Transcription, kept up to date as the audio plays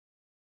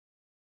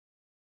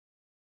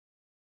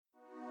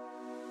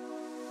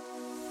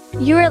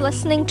You are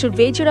listening to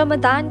Radio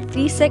Ramadan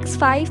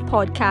 365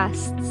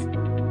 podcasts.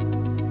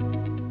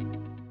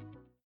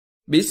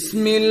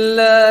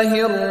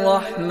 Bismillahir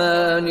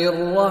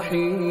Rahmanir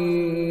Rahim.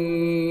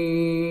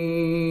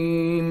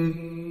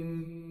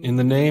 In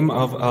the name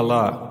of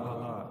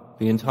Allah,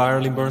 the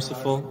entirely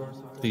merciful,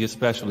 the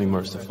especially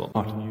merciful.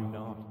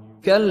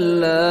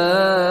 كلا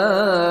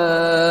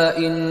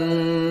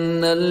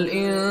إن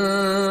الإنسان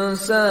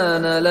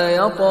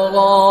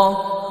ليطغى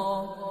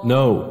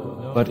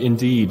No, but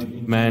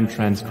indeed man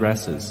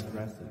transgresses,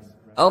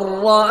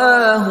 أن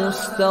رآه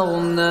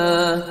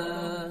استغنى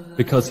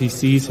because he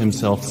sees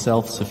himself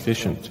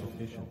self-sufficient.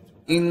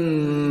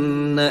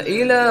 إن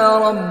إلى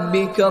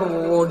ربك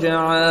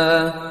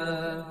الرجعى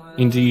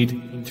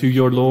Indeed, to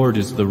your Lord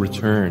is the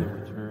return.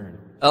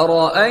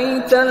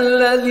 أرأيت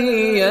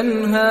الذي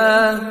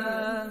ينهى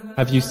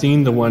Have you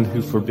seen the one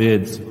who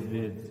forbids,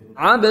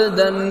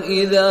 عبدا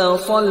إذا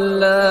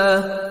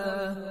صلى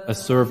a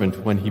servant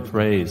when he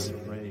prays?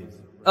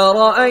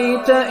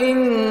 أرأيت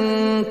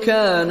إن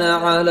كان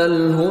على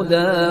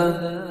الهدى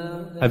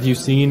Have you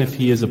seen if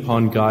he is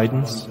upon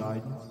guidance,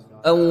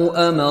 أو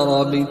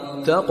أمر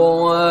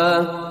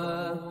بالتقوى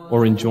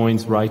or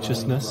enjoins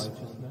righteousness?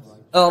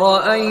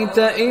 أرأيت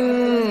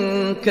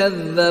إن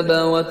كذب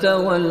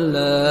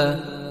وتولى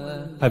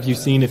Have you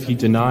seen if he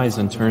denies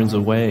and turns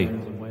away?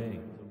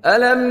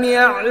 ألم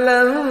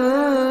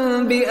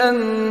يعلم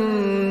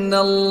بأن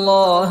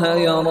الله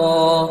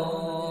يرى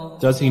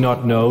Does he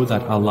not know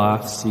that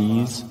Allah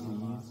sees?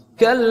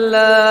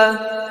 كلا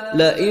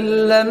لئن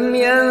لم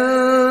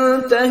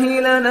ينته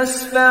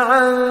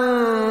لنسفعا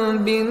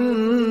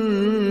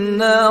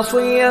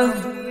بالناصية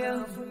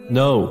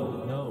No.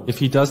 If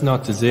he does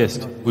not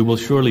desist, we will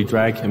surely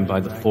drag him by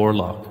the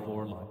forelock.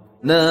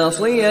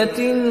 ناصية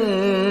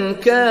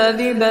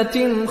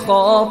كاذبة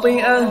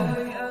خاطئة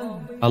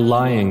A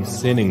lying,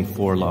 sinning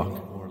forelock.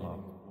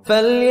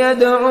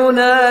 فليدع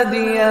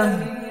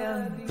ناديه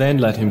Then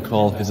let him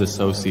call his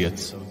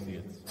associates.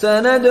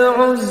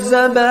 سندع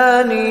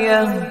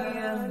الزبانية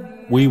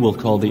We will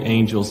call the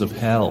angels of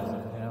hell.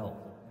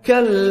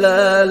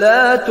 كلا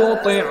لا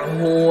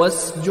تطعه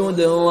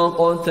واسجد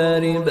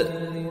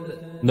واقترب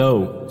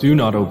No, do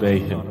not obey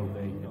him,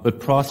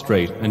 but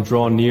prostrate and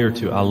draw near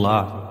to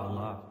Allah.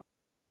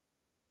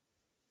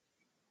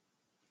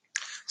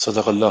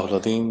 Sadaqallahu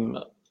al-Azim.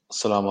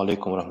 Assalamu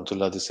alaikum wa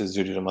rahmatullah. This is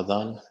Radio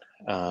Ramadan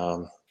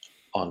on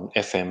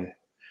FM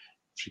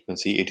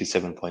frequency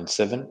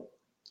 87.7.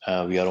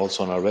 We are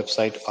also on our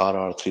website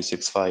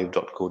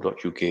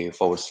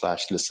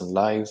rr365.co.uk/listen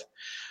live,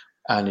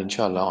 and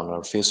inshallah on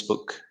our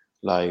Facebook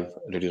live,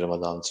 Radio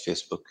Ramadan's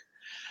Facebook.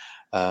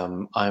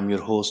 I'm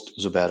your host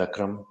Zubair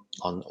Akram.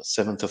 On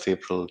 7th of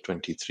April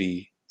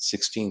 23,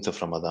 16th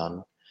of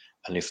Ramadan,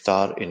 an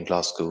iftar in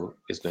Glasgow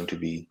is going to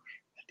be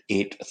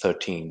at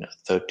 8:13,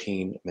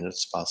 13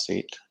 minutes past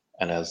 8.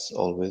 And as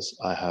always,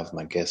 I have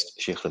my guest,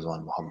 Sheikh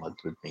Ridwan Muhammad,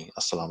 with me.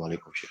 Assalamu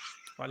alaikum, Sheikh.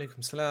 Wa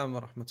alaikum salam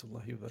wa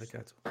rahmatullahi wa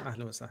barakatuh.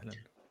 Ahlan wa sahlan.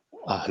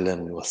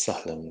 Ahlan wa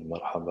sahlan,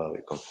 marhaba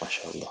bikum,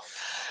 mashallah.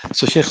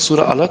 So, Sheikh,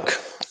 Surah Alaq,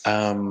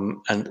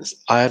 and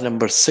ayah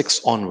number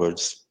 6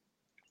 onwards,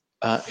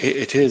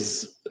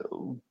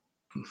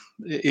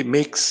 it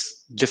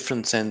makes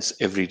different sense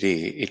every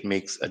day. It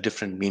makes a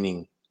different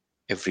meaning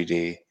every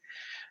day.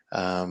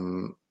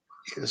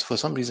 For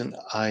some reason,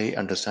 I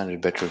understand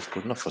it better.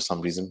 Not for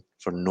some reason,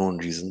 for known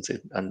reasons.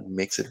 It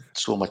makes it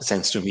so much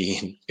sense to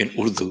me in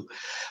Urdu.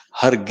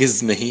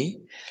 हरगिज़ नहीं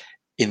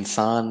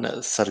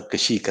इंसान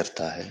सरकशी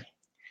करता है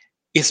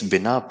इस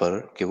बिना पर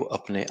कि वो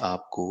अपने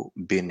आप को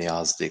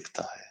बेनियाज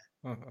देखता है.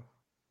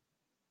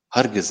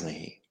 हरगिज़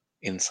नहीं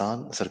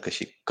इंसान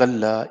सरकशी.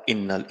 कल्ला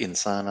इन्नल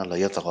इंसान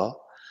लयतगा.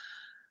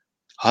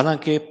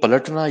 हालांकि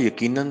पलटना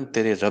यकीनन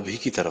तेरे रब ही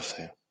की तरफ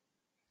है.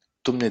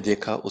 तुमने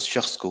देखा उस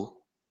शख्स को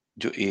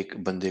जो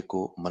एक बंदे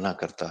को मना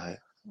करता है.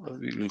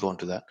 We'll go on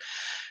to that.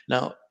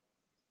 Now,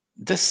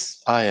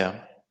 this ayah,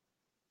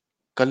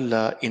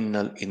 कल्ला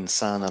इन्नल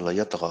इंसान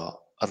लयतगा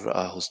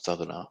अर्रआहु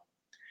इस्तगना,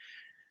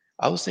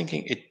 I was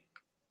thinking it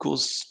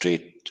goes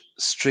straight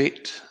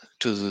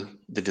to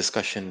the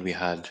discussion we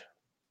had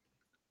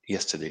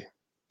yesterday,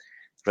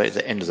 right at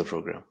the end of the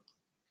program.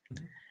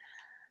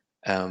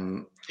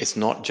 It's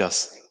not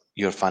just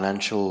your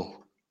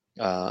financial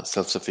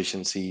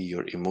self-sufficiency,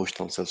 your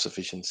emotional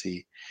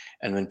self-sufficiency,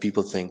 and when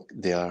people think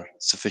they are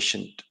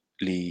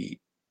sufficiently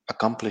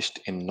accomplished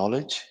in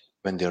knowledge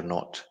when they're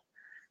not,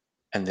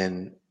 and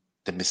then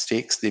the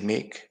mistakes they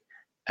make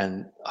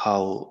and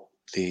how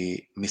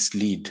they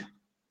mislead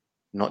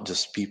not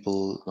just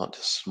people, not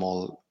just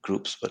small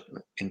groups, but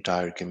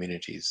entire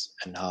communities,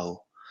 and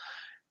how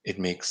it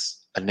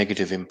makes a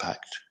negative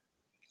impact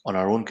on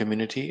our own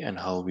community and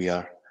how we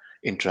are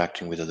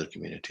interacting with other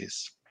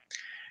communities.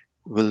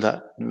 Will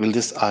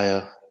this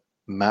ayah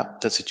map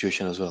that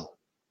situation as well?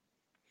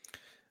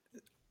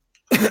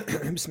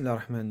 Bismillah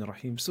ar-Rahman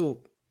ar-Rahim.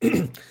 So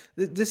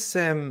this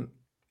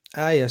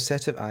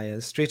set of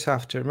ayahs straight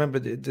after, remember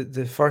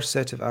the first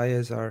set of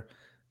ayahs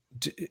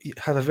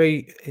have a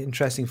very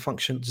interesting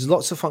function. There's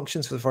lots of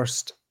functions for the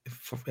first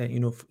 3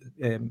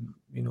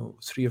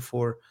 or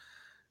 4,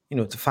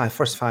 the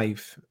first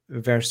 5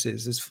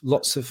 verses. There's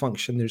lots of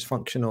function. There's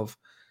function of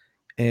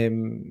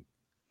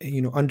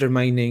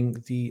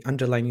underlining the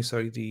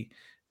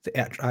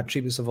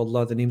attributes of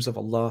Allah, the names of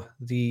Allah,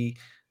 the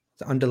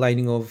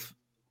underlining of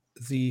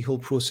the whole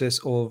process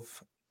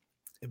of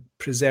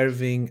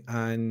preserving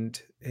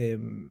and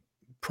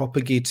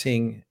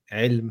propagating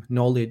ilm,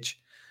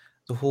 knowledge,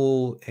 the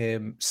whole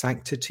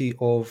sanctity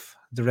of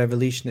the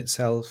revelation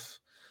itself,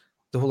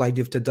 the whole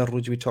idea of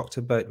tadarruj we talked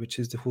about, which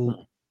is the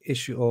whole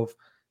issue of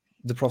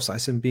the Prophet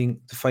ﷺ being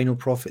the final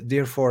prophet.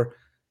 Therefore,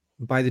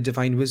 by the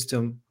divine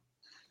wisdom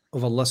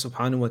of Allah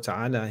subhanahu wa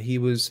ta'ala, he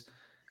was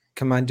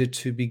commanded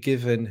to be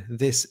given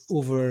this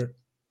over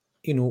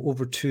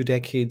 2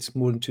 decades,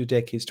 more than 2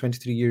 decades,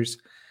 23 years.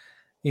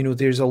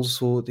 There's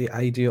also the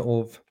idea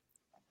of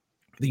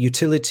the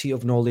utility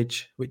of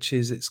knowledge, which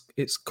is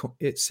it's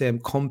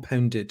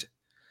compounded,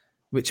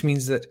 which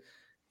means that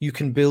you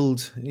can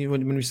build.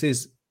 When we say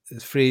this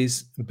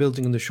phrase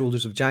 "building on the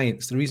shoulders of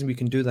giants," the reason we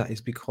can do that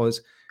is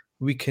because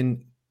we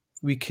can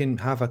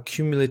have a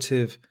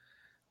cumulative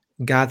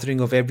gathering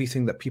of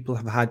everything that people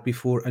have had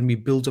before, and we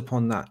build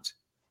upon that.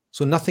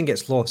 So nothing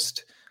gets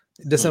lost.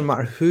 It doesn't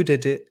matter who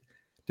did it,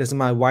 doesn't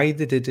matter why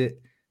they did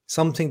it.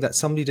 Something that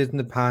somebody did in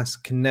the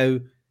past can now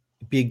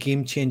be a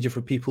game changer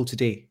for people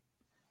today.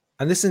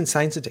 And this in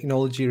science and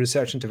technology,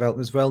 research and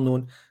development is well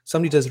known.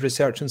 Somebody does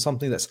research on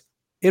something that's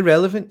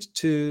irrelevant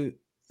to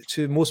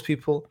most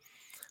people.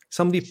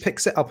 Somebody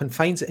picks it up and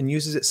finds it and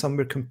uses it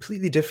somewhere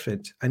completely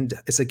different, and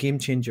it's a game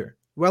changer.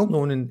 Well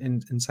known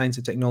in science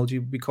and technology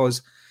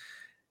because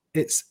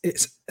it's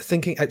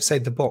thinking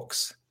outside the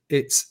box.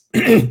 It's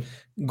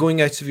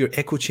going out of your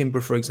echo chamber,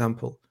 for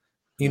example.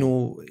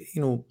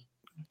 The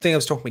thing I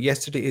was talking about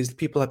yesterday is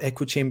people have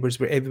echo chambers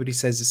where everybody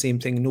says the same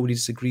thing and nobody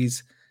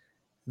disagrees.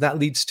 That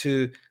leads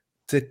to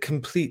the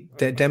complete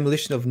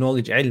demolition of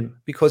knowledge, ilm,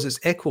 because it's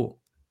echo,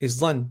 is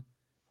dhann.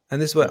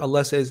 And this is what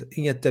Allah says,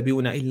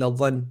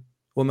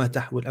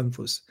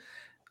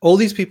 all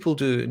these people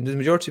do, and the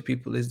majority of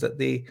people, is that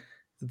they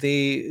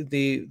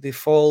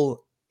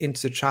fall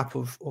into the trap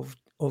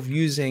of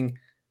using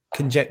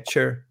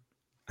conjecture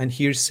and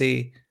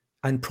hearsay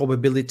and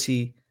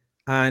probability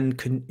and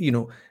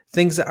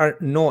things that are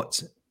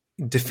not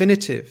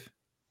definitive.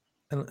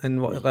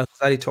 And what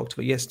Ghazali talked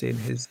about yesterday in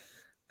his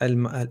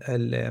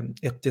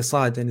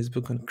Iqtisad, in his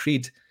book on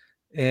Creed,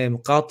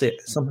 qati',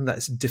 something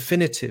that's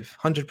definitive,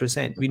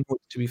 100%. We know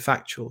it to be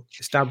factual,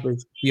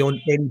 established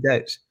beyond any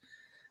doubt.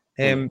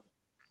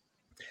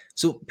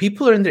 So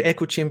people are in their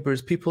echo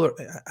chambers. People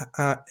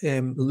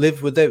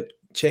live without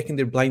checking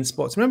their blind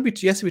spots. Remember,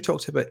 yesterday we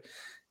talked about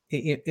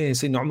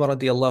Sayyidina Umar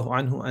radiallahu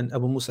anhu and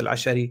Abu Musa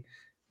al-Ash'ari.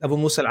 Abu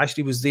Musa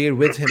al-Ash'ari was there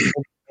with him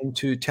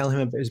to tell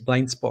him about his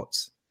blind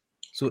spots.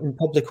 So in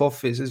public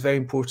office, it's very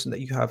important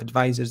that you have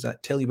advisors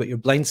that tell you about your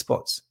blind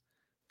spots.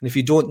 And if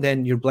you don't,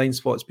 then your blind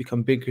spots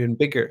become bigger and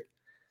bigger.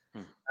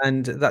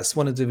 And that's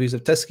one of the ways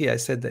of tazkiyah. I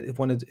said that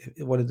one of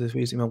the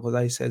ways Imam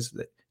Ghazali says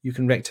that you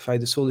can rectify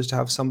the soul is to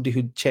have somebody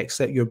who checks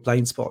out your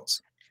blind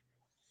spots,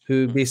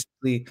 who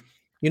basically,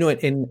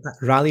 in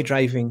rally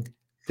driving,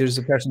 there's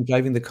a person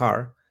driving the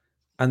car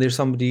and there's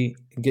somebody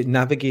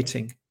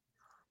navigating.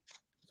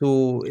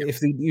 So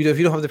if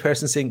you don't have the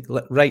person saying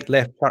right,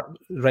 left,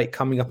 right,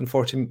 coming up in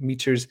 40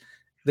 meters,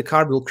 the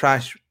car will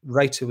crash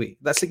right away.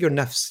 That's like your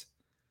nafs.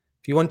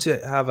 If you want to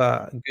have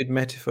a good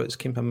metaphor that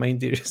came to my mind,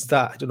 there is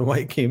that. I don't know why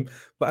it came,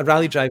 but a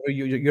rally driver,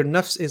 your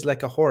nafs is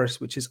like a horse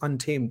which is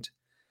untamed,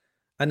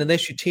 and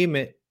unless you tame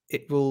it,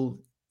 it will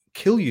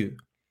kill you.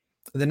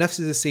 The nafs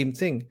is the same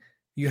thing.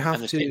 You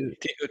have to.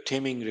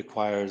 Taming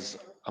requires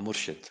a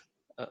murshid,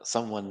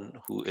 someone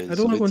who is. I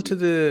don't want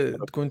to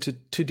go into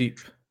too deep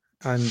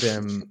and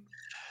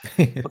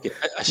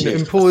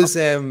impose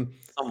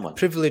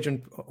privilege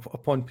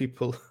upon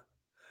people.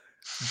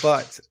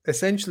 But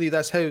essentially,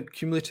 that's how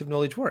cumulative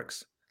knowledge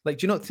works. Like,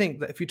 do you not think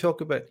that if you talk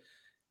about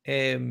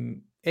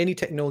any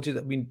technology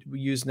that we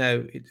use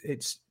now,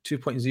 it's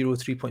 2.0,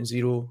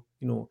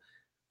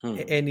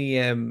 3.0, any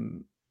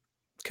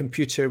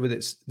computer with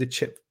the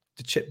chip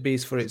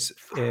base for its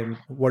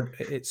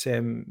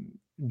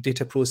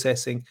data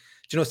processing,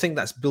 do you not think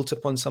that's built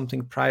upon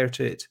something prior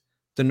to it,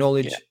 the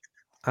knowledge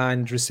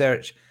and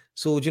research?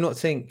 So do you not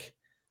think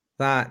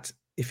that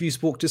if you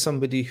spoke to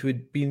somebody who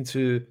had been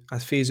through a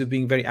phase of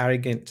being very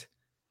arrogant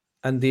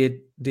and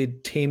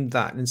they'd tamed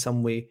that in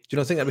some way, do you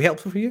not think that'd be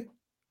helpful for you?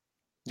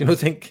 Do you not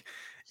think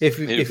if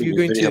you're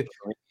going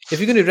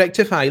to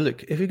rectify,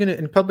 look, if you're going to,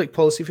 in public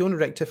policy, if you want to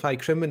rectify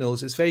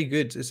criminals, it's very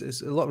good.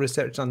 It's a lot of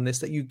research on this,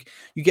 that you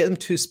get them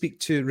to speak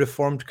to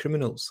reformed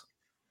criminals.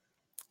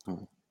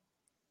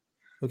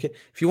 Okay,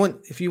 if you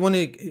want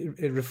to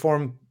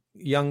reform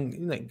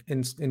young, like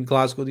in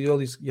Glasgow, all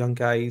these young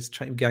guys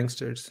trying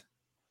gangsters.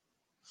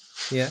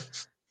 Yeah.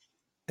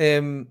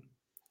 The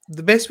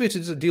best way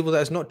to deal with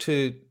that is not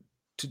to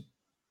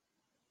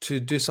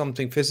do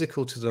something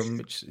physical to them,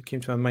 which came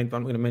to my mind, but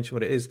I'm going to mention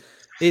what it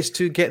is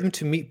to get them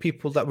to meet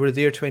people that were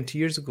there 20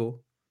 years ago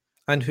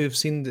and who've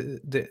seen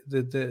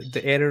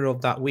the error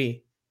of that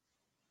way.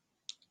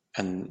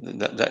 and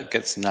that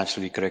gets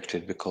naturally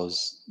corrected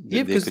because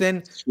Yeah, they because could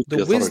then suit the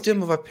the authority.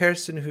 wisdom of a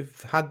person who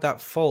had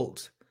that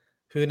fault,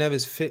 who now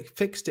has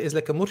fixed it, is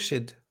like a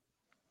murshid.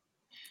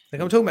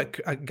 Like I'm talking about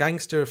a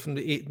gangster from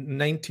the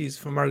 90s,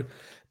 from our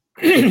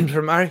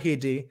from our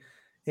heyday,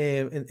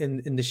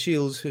 in the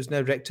Shields, who's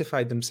now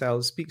rectified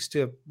themselves, speaks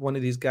to one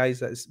of these guys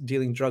that's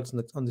dealing drugs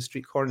on the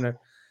street corner,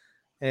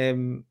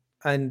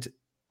 and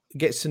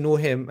gets to know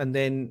him, and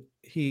then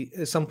he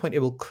at some point it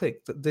will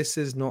click that this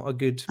is not a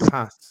good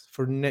path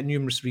for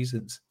numerous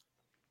reasons.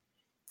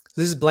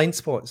 This is blind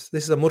spots.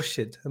 This is a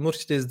murshid. A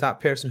murshid is that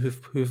person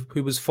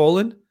who was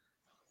fallen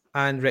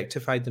and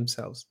rectified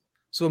themselves.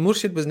 So a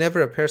murshid was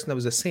never a person that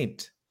was a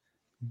saint,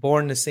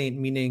 born a saint,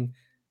 meaning,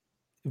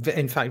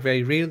 in fact,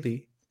 very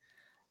rarely,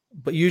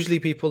 but usually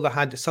people that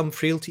had some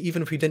frailty,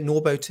 even if we didn't know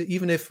about it,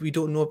 even if we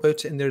don't know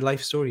about it in their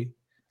life story.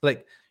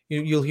 Like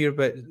you'll hear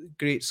about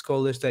great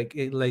scholars like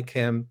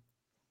Ibrahim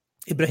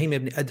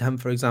ibn Adham,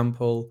 for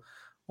example,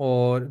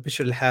 or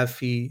Bishr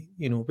al-Hafi.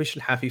 Bishr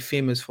al-Hafi,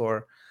 famous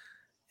for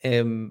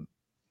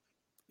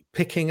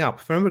picking up.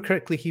 If I remember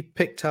correctly, he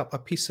picked up a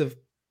piece of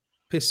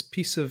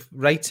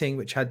writing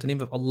which had the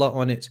name of Allah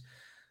on it,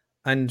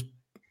 and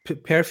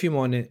put perfume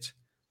on it,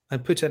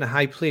 and put it in a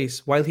high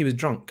place while he was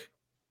drunk.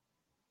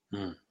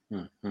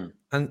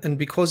 And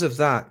because of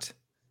that,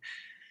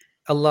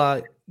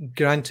 Allah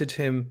granted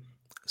him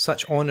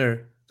such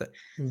honor that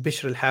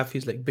Bishr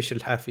al-Hafiz, like Bishr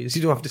al-Hafiz,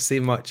 you don't have to say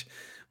much.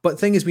 But the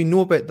thing is, we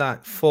know about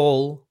that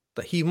fall,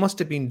 that he must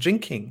have been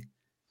drinking.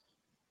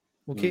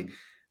 Okay.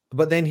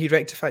 But then he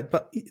rectified.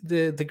 But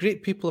the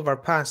great people of our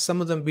past,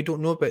 some of them we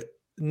don't know about.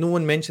 No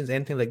one mentions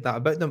anything like that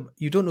about them.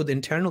 You don't know the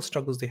internal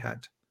struggles they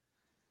had,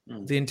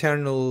 the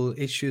internal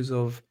issues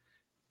of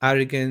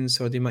arrogance,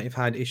 or they might have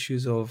had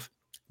issues of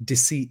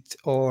deceit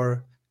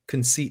or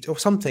conceit or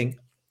something.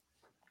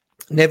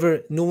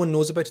 No one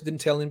knows about it,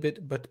 didn't tell him,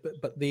 but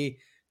they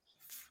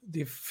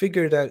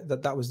figured out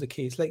that was the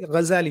case. Like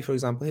Ghazali, for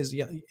example, his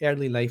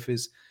early life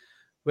is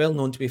well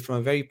known to be from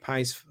a very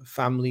pious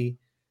family,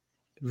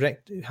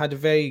 had a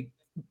very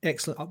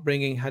excellent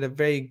upbringing, had a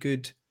very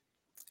good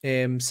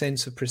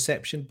sense of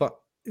perception, but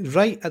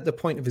right at the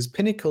point of his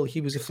pinnacle,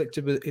 he was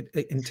afflicted with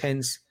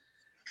intense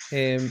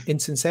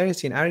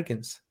insincerity and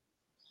arrogance.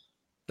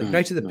 Like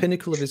right at the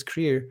pinnacle of his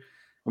career.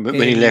 When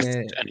he left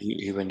and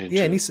he went into...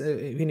 Yeah,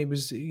 and when he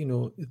was,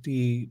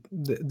 the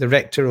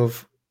rector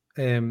of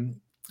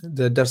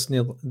the Dars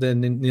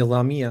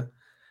Nizamiya,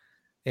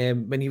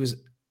 when he was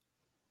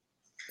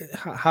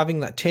having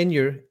that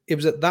tenure, it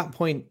was at that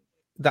point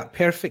that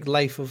perfect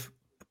life of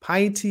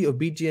piety,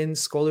 obedience,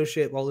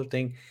 scholarship, all the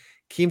thing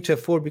came to a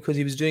fore because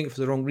he was doing it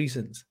for the wrong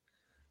reasons.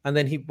 And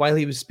then while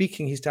he was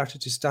speaking, he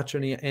started to stutter,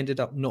 and he ended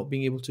up not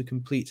being able to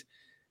complete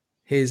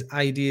his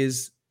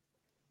ideas.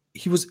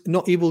 He was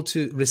not able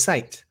to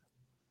recite.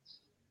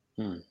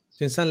 You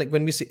understand? Like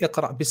when we say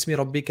 "Iqra bismi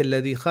rabbika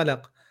alladhi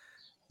khalaq,"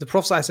 the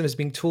Prophet ﷺ is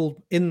being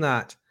told in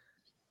that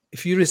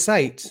if you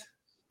recite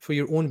for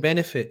your own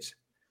benefit,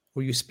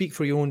 or you speak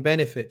for your own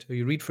benefit, or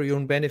you read for your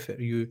own benefit,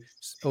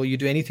 or you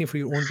do anything for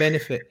your own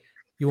benefit,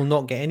 you will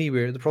not get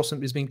anywhere. The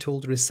Prophet is being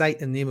told to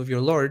recite in the name of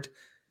your Lord.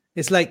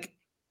 It's like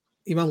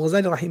Imam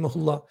Ghazali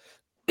rahimahullah,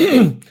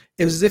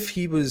 it was as if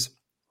he was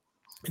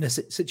in a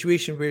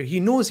situation where he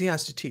knows he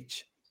has to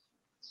teach.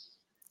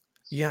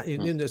 Yeah,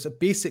 there's a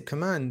basic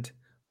command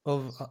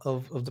of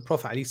the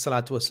Prophet alayhi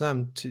salatu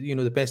wasalam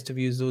to, the best of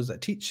you is those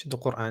that teach the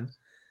Quran,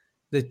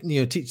 that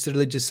teach the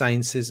religious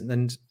sciences,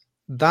 and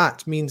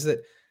that means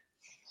that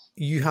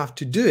you have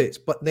to do it,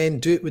 but then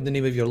do it with the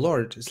name of your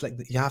Lord. It's like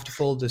you have to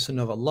follow the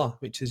sunnah of Allah,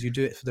 which is you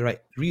do it for the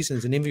right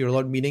reasons. The name of your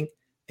Lord meaning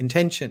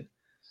intention.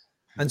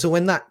 And so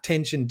when that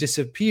tension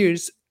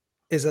disappears,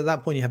 is at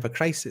that point you have a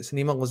crisis. And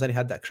Imam Ghazali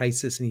had that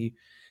crisis, and he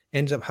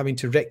ended up having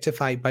to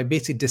rectify by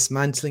basically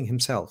dismantling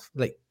himself.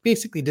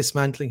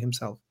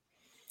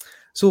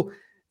 So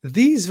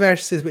these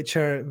verses, which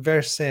are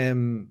verse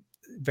 5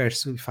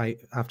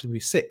 after we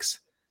 6,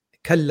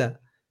 Kalla,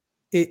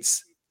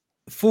 it's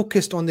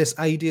focused on this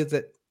idea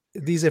that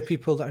these are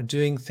people that are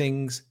doing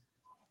things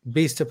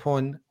based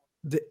upon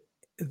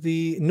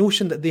the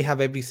notion that they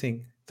have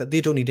everything, that they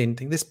don't need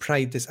anything. This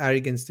pride, this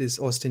arrogance, this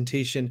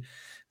ostentation,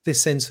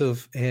 this sense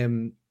of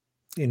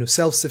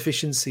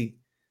self-sufficiency,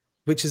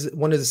 which is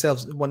one of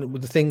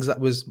the things that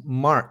was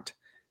marked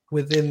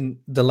within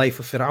the life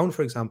of Fir'aun,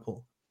 for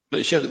example.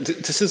 But Sheikh,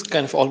 this is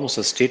kind of almost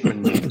a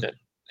statement made that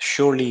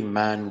surely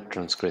man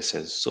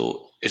transgresses,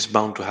 so it's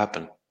bound to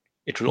happen.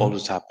 It will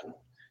always happen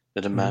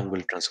that a man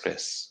will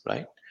transgress,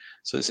 right?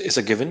 So it's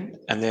a given,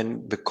 and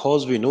then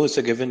because we know it's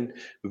a given,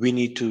 we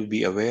need to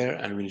be aware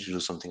and we need to do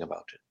something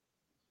about it.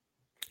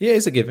 Yeah,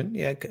 it's a given.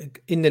 Yeah,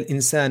 in the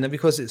insana,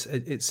 because it's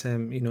there's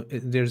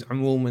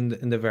umum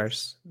in the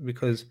verse,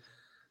 because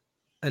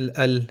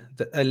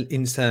the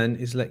al-insan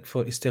is like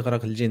for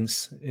istighraq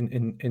al-jins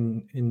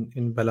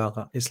in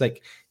balagha. It's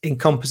like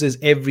encompasses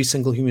every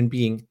single human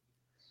being.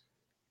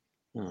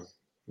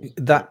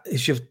 That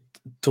issue of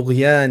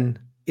tughyan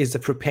is the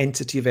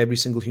propensity of every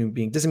single human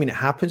being. Doesn't mean it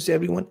happens to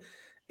everyone.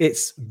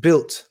 It's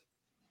built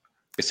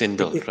It's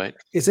inbuilt, right?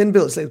 It's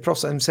inbuilt. It's like the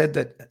Prophet said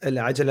that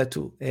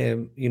al-ajalatu,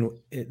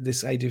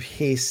 this idea of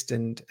haste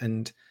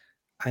and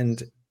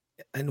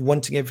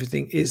wanting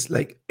everything is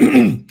like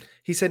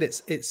he said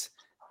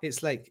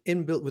it's like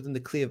inbuilt within the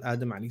clay of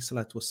Adam alayhi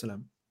salatu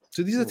wasalam.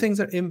 So these are things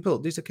that are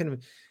inbuilt. These are kind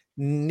of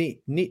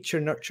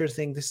nature nurture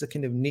thing. This is a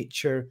kind of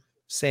nature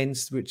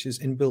sense which is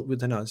inbuilt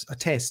within us. A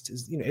test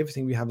is,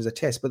 everything we have is a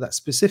test, but that's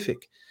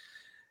specific.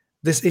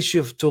 This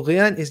issue of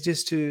tughyan is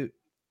just to,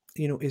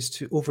 is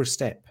to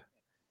overstep,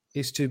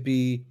 is to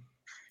be,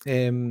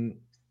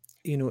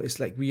 it's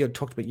like we had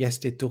talked about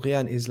yesterday.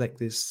 Tughyan is like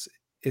this,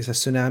 is a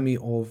tsunami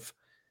of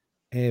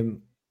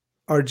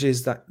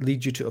urges that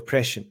lead you to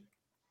oppression.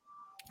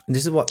 And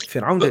this is what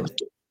Fir'aun did.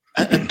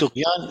 And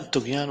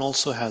Tughyan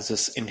also has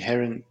this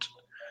inherent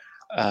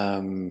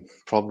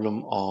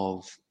problem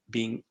of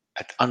being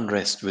at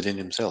unrest within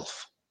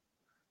himself,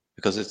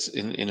 because it's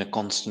in a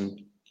constant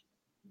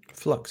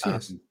Flux,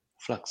 yes.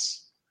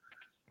 flux.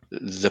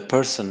 The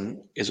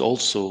person is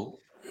also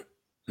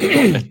not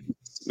at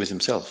peace with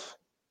himself.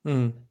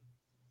 When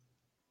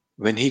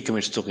he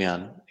commits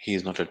Tughyan, he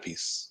is not at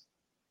peace.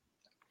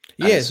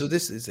 Yeah, so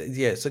this is,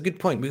 it's a good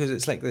point, because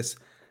it's like this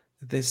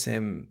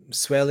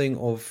swelling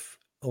of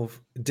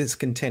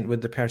discontent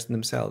with the person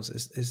themselves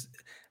is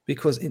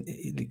because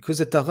the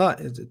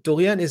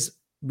Tughyan is,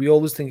 we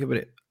always think about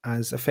it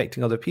as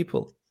affecting other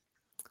people.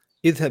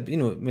 Idhab,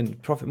 when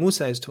Prophet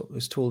Musa is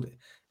told,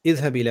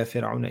 Idhab ila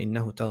Fir'auna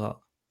innahu tagha.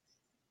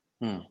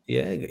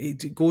 Yeah,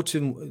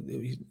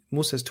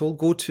 Musa is told,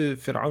 go to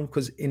Fir'aun,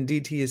 because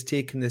indeed he has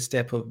taken the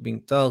step of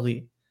being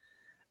taghi.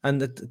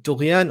 And the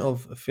tughyan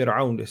of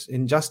Fir'aun, this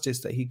injustice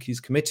that he's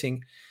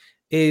committing,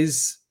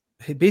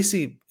 he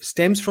basically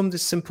stems from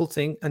this simple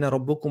thing, Ana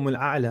rabbukum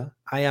al-a'la,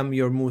 I am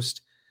your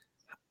most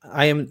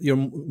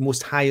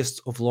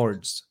highest of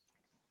lords.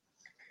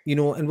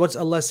 And what's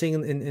Allah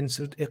saying in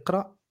Surah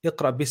Iqra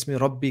bismi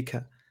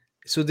rabbika.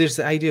 So there's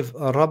the idea of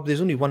a Rabb,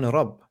 there's only one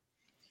Rabb.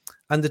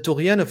 And the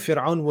tughyan of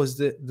Fir'aun was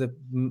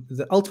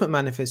the ultimate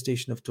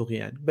manifestation of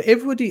tughyan. But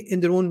everybody in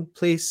their own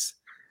place,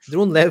 their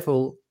own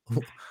level,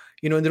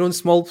 in their own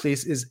small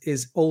place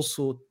is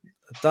also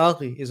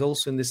taghi, is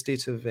also in the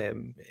state of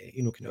kind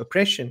of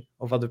oppression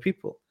of other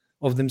people,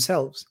 of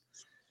themselves,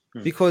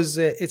 because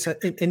it's an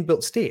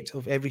inbuilt state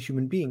of every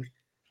human being.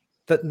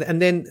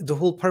 And then the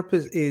whole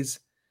purpose is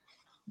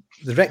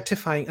the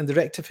rectifying, and the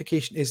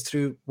rectification is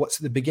through what's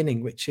at the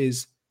beginning, which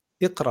is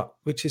iqra,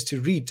 which is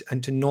to read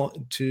and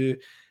to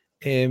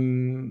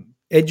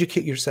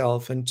educate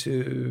yourself and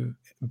to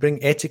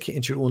bring etiquette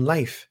into your own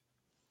life.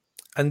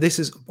 And this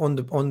is on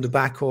the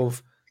back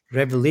of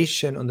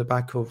revelation, on the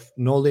back of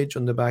knowledge,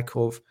 on the back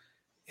of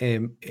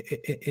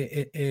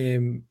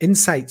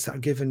insights that are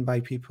given by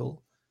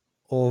people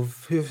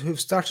who've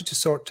started to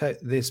sort out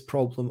this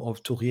problem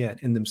of tughyan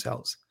in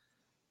themselves.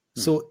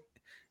 So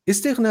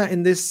istighna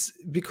in this,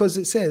 because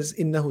it says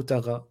innahu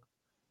tagha,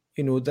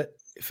 that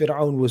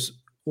Fir'aun was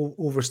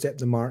overstepped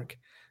the mark.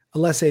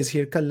 Allah says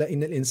here, kalla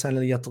innal insana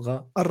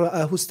liyatgha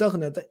ar-ra'ahu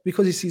istaghna,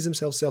 because he sees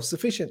himself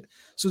self-sufficient.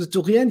 So the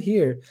tughyan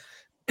here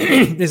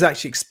is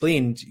actually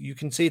explained. You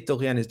can say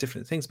tughyan is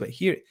different things, but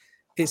here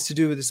it's to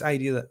do with this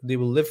idea that they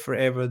will live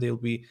forever, they'll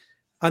be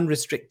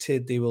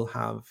unrestricted, they will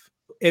have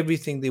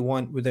everything they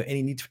want without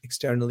any need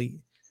externally.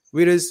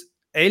 Whereas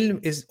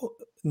ilm is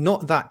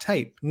not that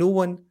type. No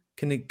one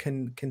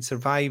can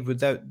survive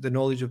without the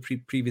knowledge of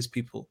previous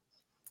people.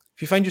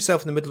 If you find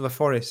yourself in the middle of a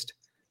forest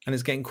and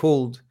it's getting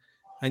cold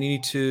and you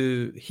need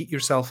to heat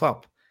yourself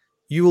up,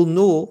 you will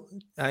know,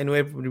 I know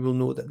everybody will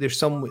know, that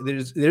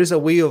there's a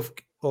way of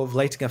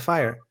lighting a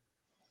fire.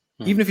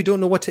 Even if you don't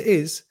know what it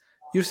is,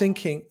 you're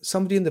thinking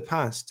somebody in the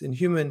past, in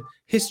human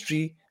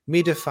history,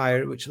 made a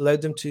fire which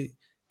allowed them to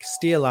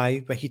stay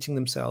alive by heating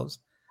themselves,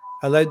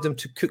 allowed them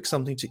to cook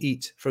something to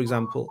eat, for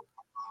example.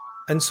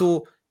 And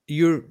so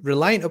you're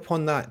reliant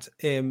upon that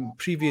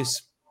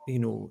previous,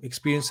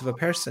 experience of a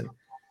person.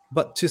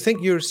 But to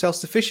think you're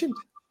self-sufficient,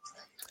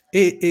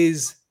 it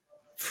is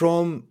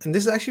from, and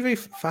this is actually very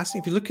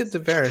fascinating. If you look at the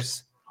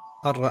verse,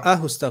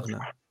 ar-ra'ahu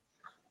istaghna,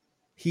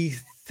 he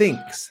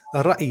thinks,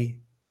 ra'i.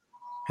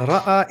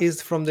 Ra'a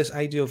is from this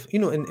idea of,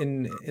 in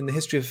the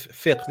history of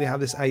fiqh, they have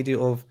this idea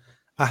of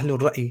ahlul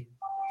ra'i.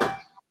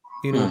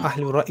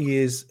 Ahlul ra'i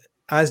is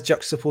as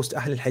juxtaposed to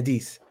ahlul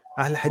hadith.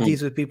 Ahlul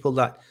hadith were people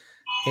that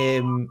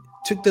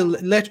took the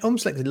letter,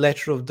 almost like the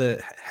letter of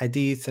the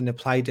hadith, and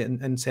applied it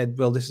and said,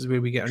 well, this is where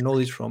we get our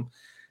knowledge from.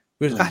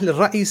 Whereas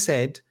ahlul ra'i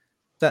said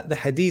that the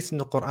hadith in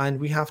the Quran,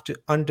 we have to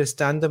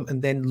understand them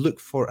and then look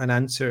for an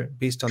answer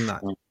based on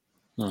that.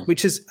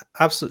 Which is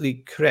absolutely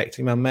correct.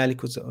 Imam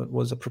Malik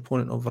was a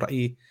proponent of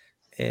Ra'i,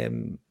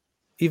 even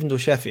though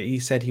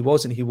Shafi'i said he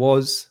wasn't. He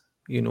was,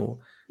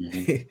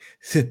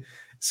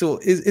 So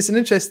it's an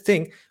interesting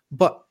thing.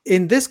 But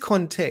in this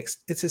context,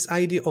 it's this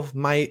idea of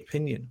my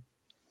opinion,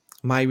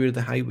 my way or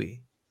the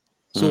highway.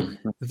 So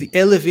the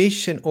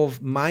elevation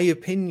of my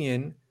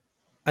opinion,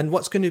 and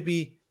what's going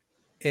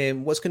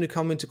to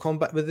come into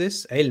combat with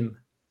this? Ilm.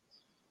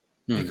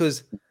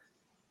 Because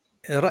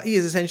Ra'i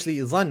is essentially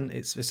dhan,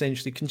 it's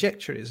essentially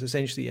conjecture, it's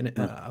essentially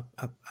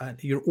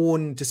your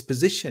own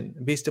disposition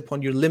based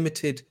upon your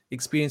limited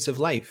experience of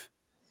life.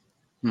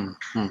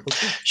 Okay.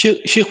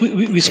 Sheikh,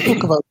 we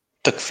spoke about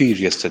takfir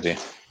yesterday,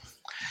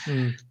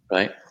 Mm.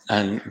 right?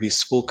 And we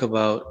spoke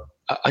about,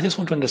 I just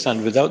want to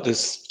understand, without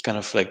this kind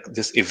of like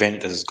this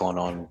event that has gone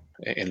on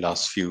in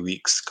last few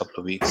weeks, couple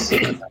of weeks,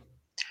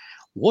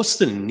 what's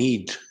the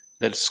need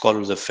that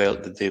scholars have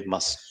felt that they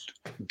must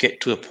get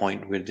to a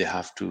point where they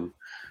have to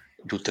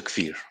do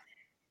takfir?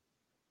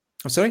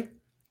 I'm sorry?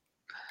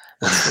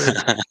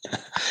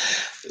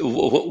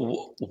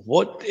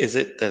 What is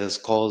it that has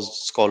caused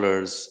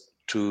scholars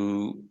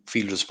to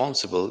feel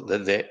responsible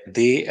that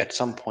they at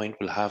some point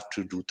will have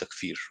to do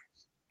takfir?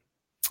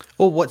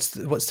 Oh, what's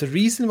the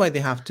reason why they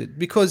have to?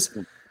 Because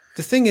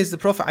the thing is, the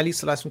Prophet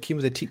ﷺ came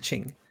with a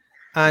teaching,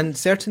 and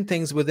certain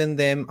things within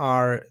them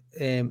are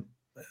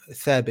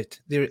thabit.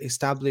 They're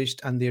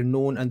established and they're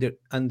known, and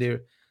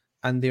they're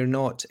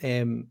not.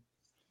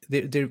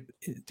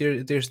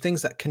 There's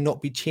things that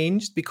cannot be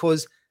changed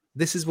because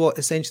this is what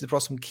essentially the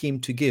Prophet came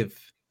to give.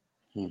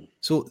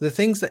 So the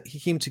things that he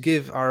came to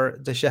give are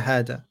the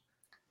shahada,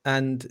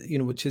 and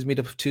which is made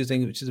up of two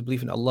things, which is a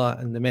belief in Allah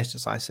and the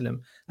Messenger ﷺ,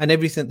 and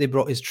everything they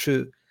brought is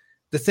true.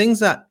 The things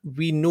that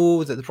we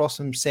know that the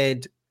Prophet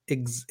said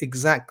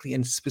exactly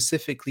and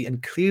specifically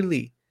and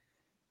clearly,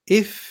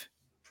 if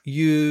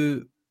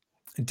you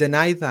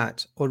deny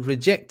that or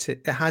reject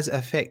it, it has an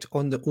effect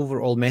on the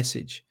overall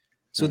message.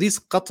 So these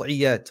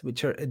qat'iyat,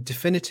 which are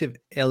definitive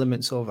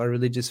elements of our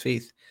religious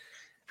faith,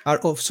 are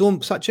of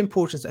such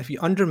importance that if you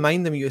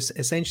undermine them, you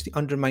essentially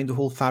undermine the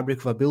whole fabric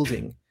of a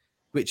building,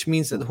 which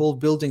means that the whole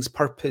building's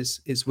purpose,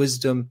 its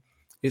wisdom,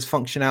 its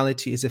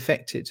functionality is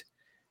affected.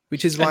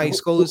 Which is why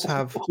scholars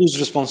have... Whose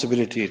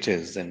responsibility it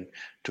is then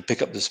to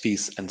pick up this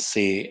piece and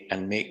say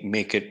and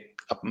make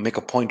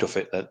a point of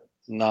it that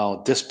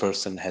now this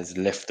person has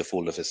left the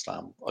fold of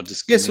Islam, or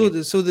this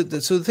community. So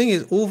the thing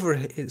is, over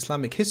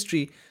Islamic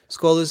history,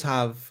 scholars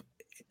have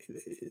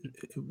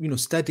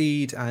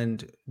studied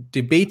and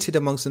debated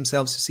amongst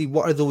themselves to see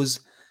what are those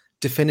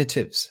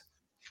definitives.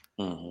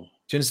 Mm-hmm. Do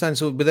you understand?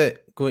 So without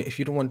going, if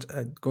you don't want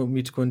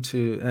me to go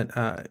into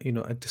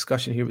a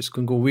discussion here which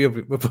can go way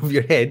above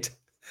your head,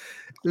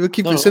 we'll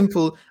keep it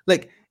simple.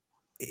 Like,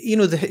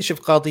 the Hitch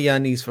of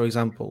Qadianis, for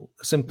example,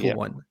 a simple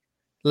one.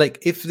 Like,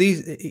 if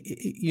these,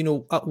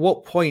 at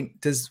what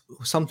point does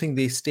something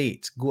they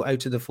state go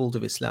out of the fold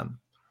of Islam?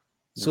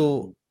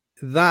 So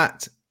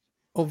that,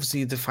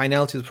 obviously, the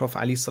finality of the Prophet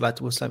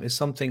ﷺ is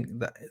something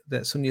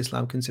that Sunni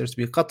Islam considers to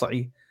be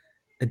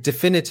a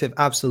definitive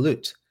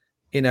absolute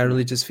in our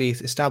religious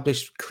faith,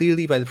 established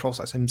clearly by the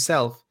Prophet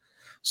himself.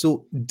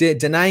 So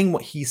denying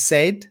what he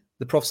said,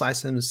 the Prophet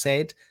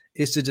said,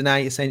 is to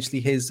deny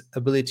essentially his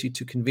ability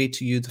to convey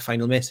to you the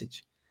final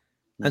message.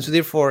 And so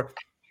therefore,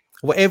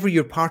 whatever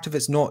you're part of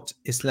is not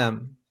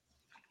Islam.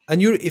 And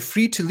you're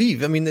free to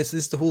leave. I mean, this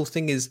the whole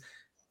thing is,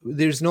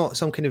 there's not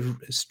some kind of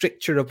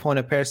stricture upon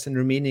a person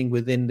remaining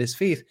within this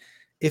faith.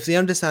 If they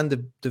understand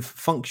the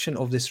function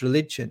of this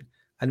religion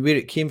and where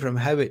it came from,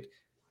 how it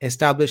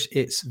established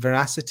its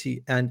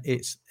veracity and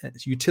its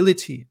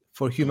utility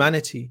for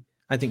humanity,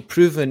 I think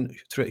proven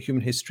throughout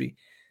human history,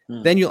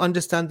 then you'll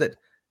understand that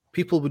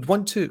people would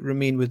want to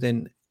remain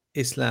within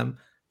Islam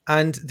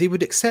and they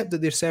would accept that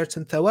there's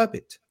certain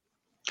thawabit.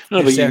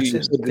 No, but you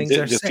said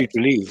they're free to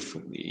leave.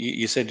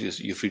 You said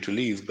you're free to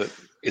leave, but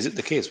is it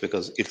the case?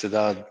 Because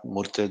irtidad,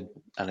 murtad,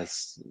 and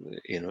its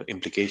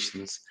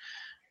implications,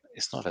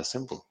 it's not as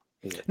simple.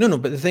 No,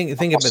 but the thing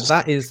about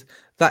that is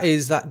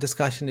that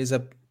discussion is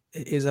the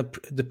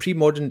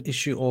pre-modern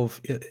issue of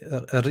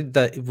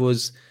ridda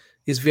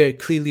is very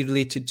clearly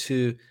related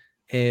to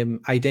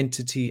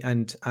identity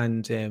and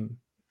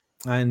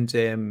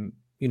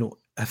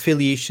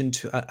affiliation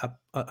to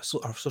a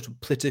sort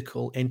of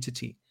political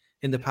entity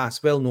in the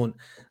past, well known.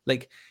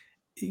 Like,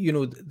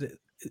 the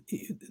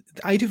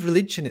idea of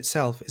religion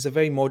itself is a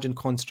very modern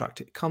construct.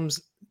 It comes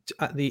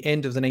at the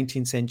end of the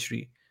 19th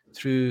century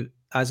through,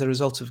 as a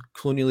result of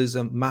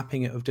colonialism,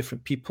 mapping out of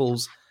different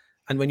peoples.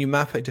 And when you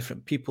map out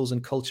different peoples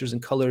and cultures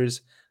and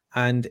colors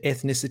and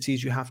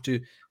ethnicities, you have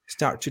to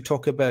start to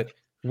talk about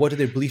what are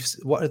their beliefs,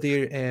 what are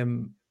their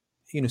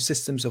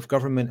systems of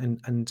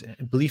government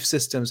and belief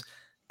systems.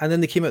 And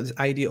then they came out with this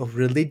idea of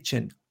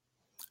religion,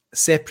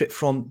 separate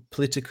from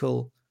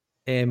political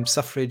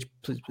suffrage,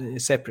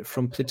 separate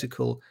from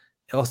political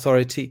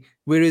authority,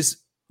 whereas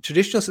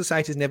traditional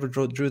societies never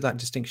drew that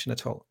distinction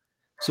at all.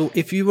 So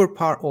if you were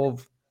part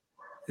of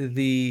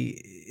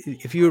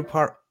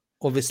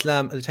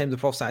Islam at the time of the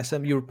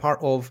Prophet, you were part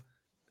of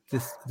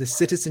the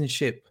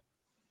citizenship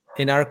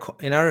in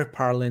our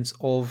parlance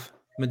of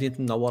Madinat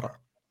al-Nawara.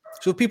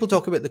 So people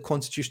talk about the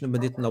constitution of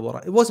Madinat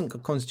al-Nawara. It wasn't a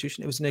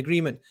constitution; it was an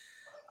agreement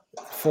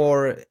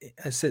for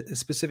a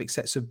specific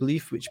sets of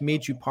belief which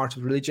made you part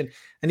of religion.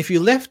 And if you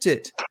left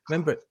it,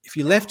 remember,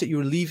 you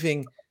were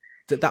leaving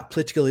that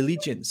political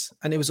allegiance,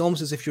 and it was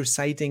almost as if you're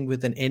siding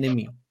with an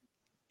enemy.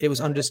 It was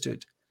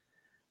understood.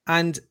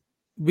 And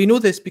we know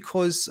this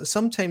because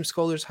sometimes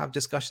scholars have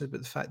discussions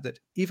about the fact that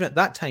even at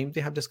that time,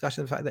 they have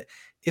discussions of the fact that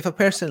if a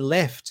person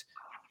left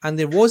and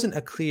there wasn't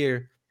a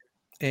clear,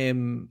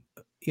 kind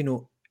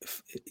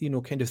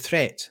of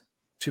threat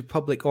to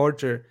public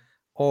order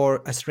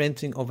or a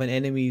strengthening of an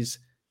enemy's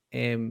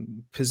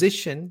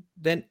position,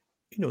 then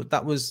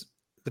that was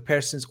the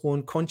person's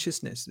own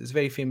consciousness. It's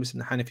very famous in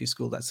the Hanafi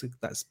school.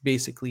 That's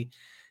basically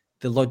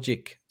the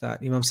logic that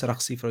Imam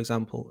Sarakhsi, for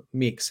example,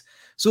 makes.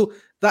 So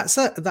that's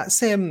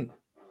something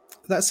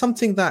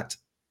that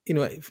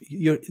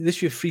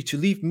you're free to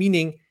leave.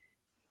 Meaning,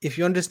 if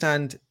you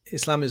understand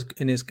Islam is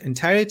in its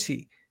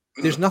entirety,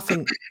 there's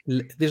nothing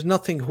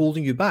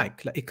holding you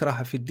back. Like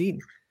ikraha fi din.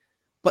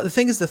 But the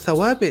thing is, the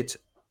thawabit,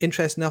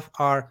 interesting enough,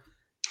 are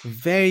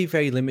very,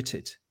 very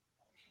limited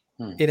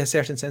in a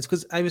certain sense.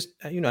 Because I was,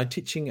 I'm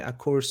teaching a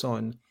course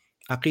on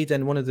Aqidah,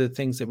 and one of the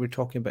things that we're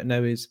talking about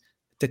now is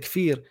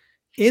takfir.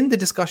 In the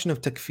discussion of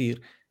takfir,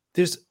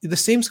 there's the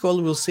same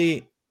scholar will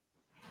say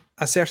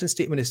a certain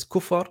statement is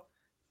kufr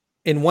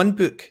in one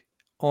book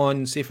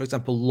on, say, for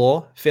example,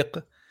 law,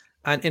 fiqh,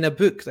 and in a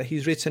book that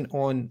he's written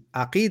on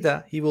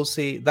Aqidah, he will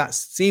say that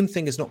same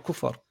thing is not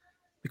kufr.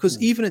 Because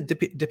even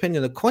depending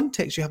on the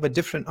context, you have a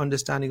different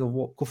understanding of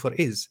what kufr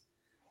is.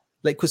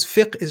 Like, because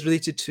fiqh is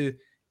related to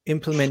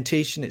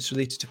implementation, it's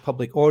related to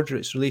public order,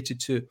 it's related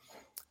to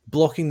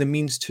blocking the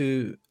means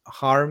to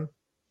harm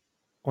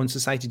on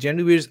society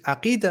generally, whereas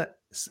Aqidah,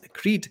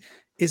 creed,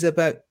 is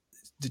about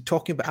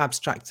talking about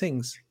abstract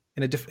things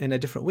in a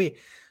different way.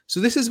 So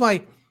this is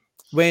why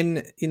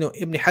when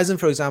Ibn Hazm,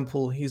 for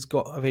example, he's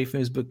got a very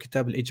famous book,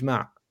 Kitab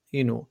al-Ijma',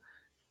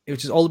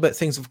 which is all about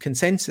things of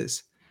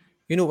consensus.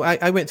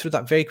 I went through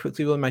that very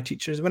quickly with my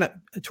teachers.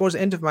 Towards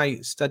the end of my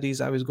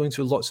studies, I was going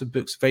through lots of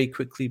books very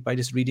quickly by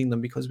just reading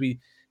them, because they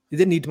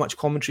didn't need much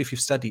commentary if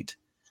you've studied.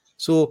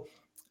 So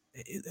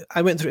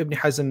I went through Ibn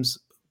Hazm's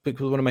book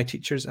with one of my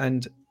teachers,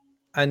 and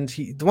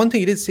the one thing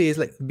he did say is,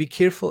 like, be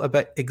careful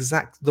about the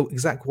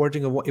exact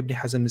wording of what Ibn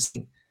Hazm is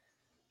saying.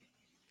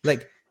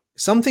 Like,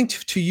 something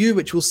to you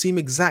which will seem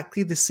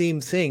exactly the same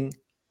thing,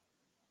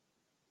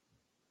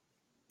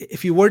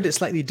 if you word it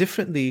slightly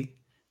differently,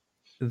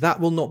 that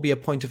will not be a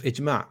point of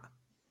ijma'.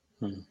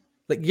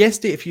 Like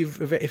yesterday, if you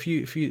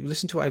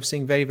listen to what I was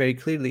saying very, very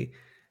clearly,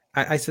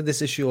 I said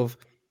this issue of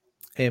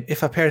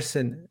if a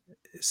person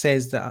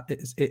says that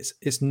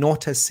it's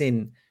not a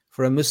sin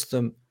for a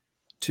Muslim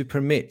to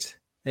commit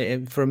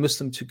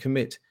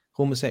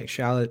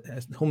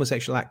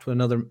homosexual act with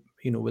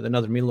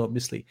another male,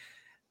 obviously.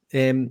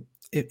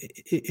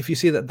 If you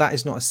say that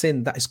is not a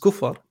sin, that is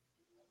kufr,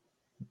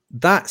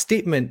 that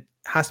statement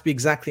has to be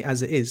exactly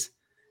as it is.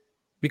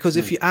 Because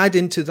if you add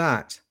into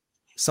that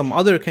some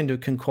other kind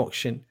of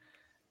concoction,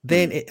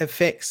 then it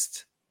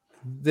affects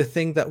the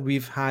thing that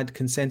we've had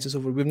consensus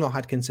over. We've not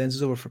had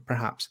consensus over,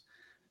 perhaps.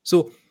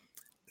 So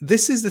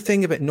this is the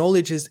thing about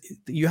knowledge, is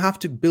you have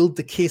to build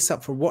the case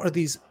up for what are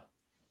these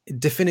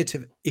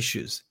definitive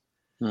issues.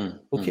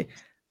 Okay.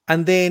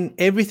 And then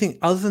everything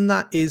other than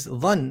that is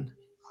dhann.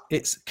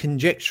 It's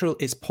conjectural,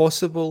 it's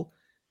possible.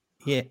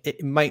 Yeah,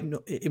 it might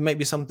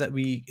be something that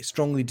we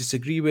strongly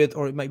disagree with,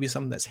 or it might be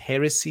something that's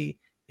heresy.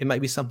 It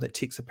might be something that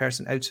takes a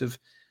person out of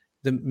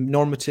the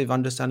normative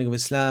understanding of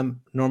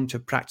Islam,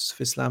 normative practice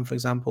of Islam, for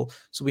example.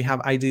 So we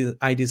have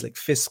ideas like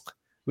fisq,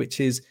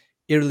 which is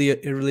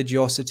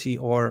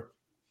irreligiosity, or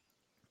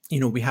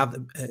we have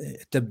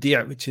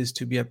tabdi', which is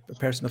to be a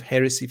person of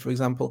heresy, for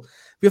example.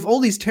 We have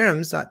all these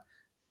terms that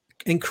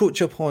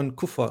encroach upon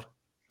kufr,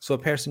 so a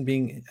person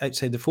being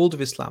outside the fold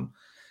of Islam.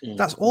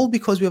 That's all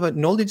because we have a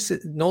knowledge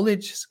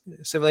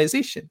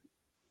civilization.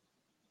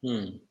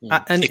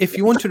 And if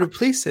you want to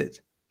replace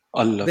it,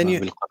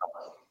 exactly.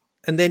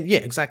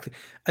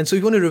 And so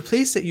if you want to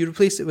replace it, you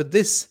replace it with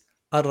this: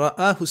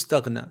 ar-ra'ahu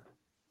istaghna.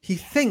 He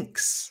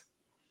thinks.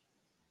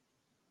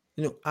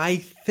 I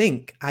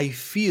think, I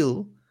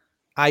feel,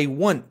 I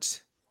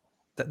want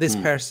that this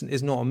person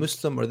is not a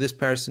Muslim, or this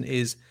person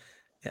is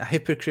a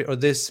hypocrite, or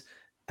this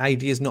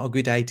idea is not a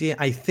good idea.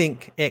 I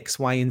think X,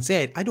 Y, and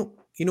Z. I don't,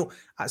 at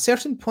a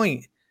certain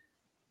point,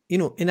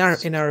 in our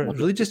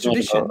religious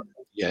tradition.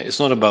 It's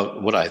not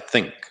about what I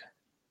think.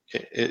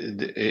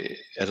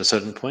 At a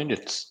certain point,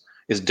 it's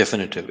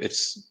definitive.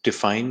 It's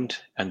defined,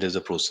 and there's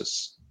a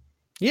process.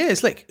 Yeah,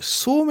 it's like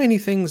so many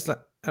things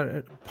that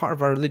are part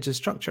of our religious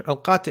structure.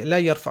 Al-qati' la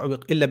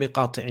yarfa'u illa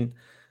biqati'in.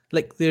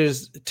 Like,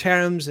 there's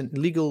terms and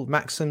legal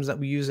maxims that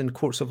we use in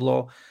courts of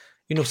law.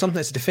 Something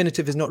that's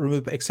definitive is not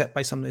removed except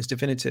by something that's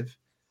definitive.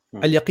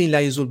 Al-yaqeen la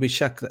yazul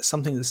bi-shak. That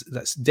something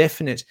that's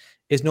definite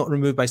is not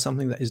removed by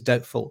something that is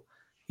doubtful.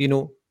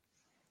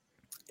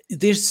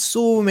 There's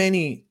so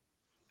many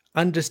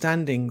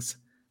understandings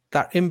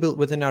that are inbuilt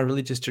within our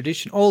religious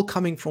tradition, all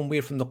coming from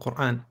where? From the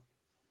Quran.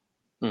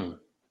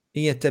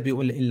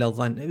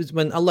 It was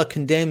when Allah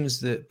condemns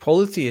the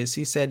polytheists,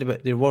 he said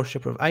about their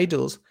worship of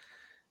idols,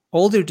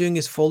 all they're doing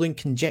is following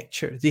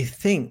conjecture. They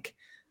think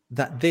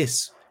that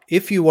this,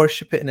 if you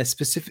worship it in a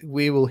specific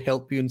way, will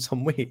help you in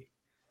some way.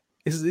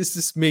 Is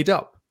this made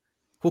up?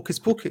 Hocus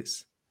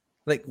pocus.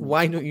 Like,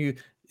 why don't you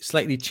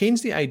slightly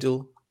change the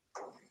idol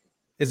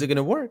Is it going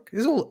to work?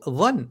 It's all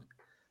one.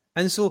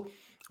 And so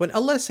when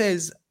Allah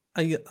says,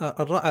 they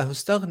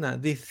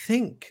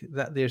think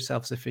that they're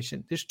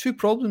self-sufficient. There's two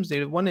problems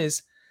there. One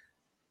is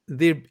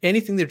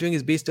anything they're doing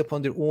is based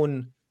upon their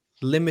own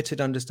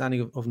limited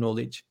understanding of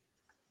knowledge.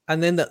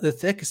 And then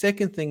the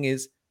second thing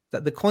is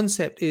that the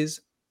concept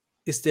is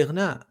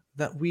istighna,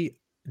 that we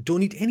don't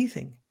need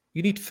anything.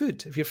 You need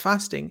food. If you're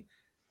fasting,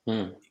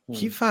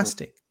 keep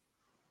fasting.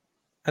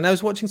 And I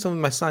was watching some of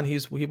my son. He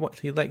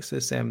likes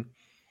this.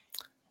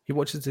 He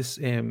watches this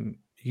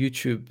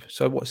YouTube.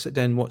 So I sit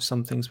down and watch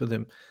some things with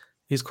him.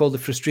 He's called The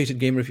Frustrated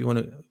Gamer. If you want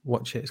to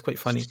watch it, it's quite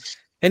funny.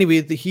 Anyway,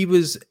 I think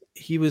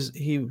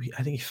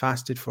he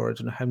fasted for I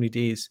don't know how many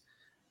days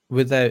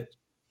without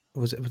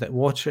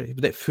water,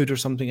 without food or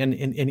something.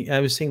 And I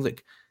was saying,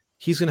 like,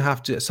 he's going to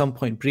have to at some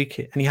point break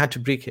it, and he had to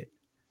break it.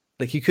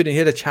 Like he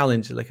had a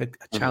challenge, like a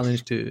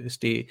challenge to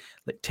stay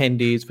like 10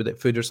 days without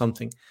food or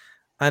something.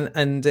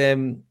 And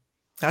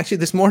actually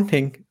this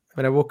morning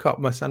when I woke up,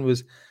 my son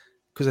was,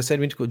 because I said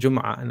we need to go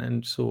Jum'ah,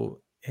 and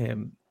so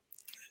and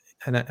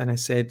I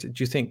said, do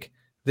you think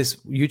this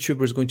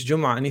YouTuber is going to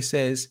Jum'ah? And he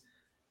says,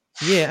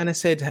 yeah. And I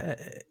said,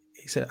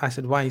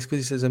 why? Because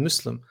he says, I'm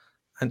Muslim.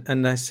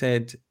 And I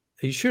said,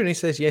 are you sure? And he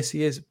says, yes,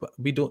 he is. But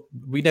we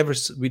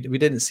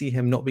didn't see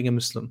him not being a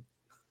Muslim.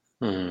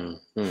 And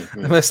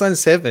my son's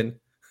 7.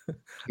 I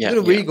don't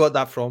know where he got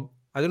that from.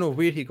 I don't know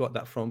where he got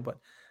that from, but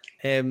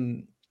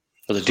the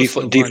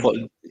default.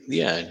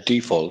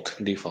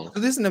 So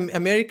this is an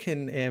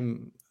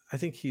American. I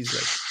think he's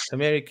like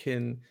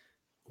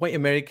white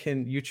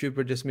American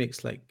YouTuber, just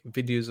makes like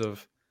videos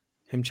of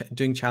him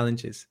doing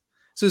challenges.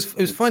 So it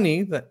was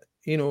funny that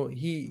he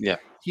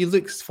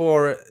looks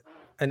for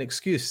an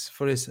excuse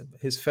for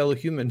his fellow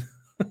human.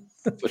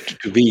 But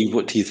to be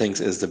what he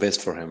thinks is the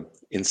best for him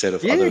instead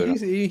of other.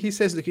 He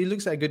says, look, he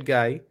looks like a good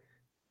guy.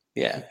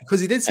 Yeah, because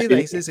he did say that.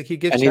 He says like he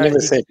gives. And he never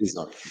said he's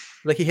not.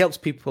 Like he helps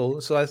people.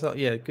 So I thought,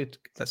 yeah, good.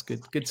 That's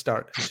good. Good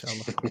start,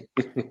 inshallah.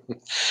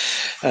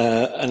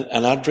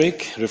 An ad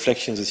break,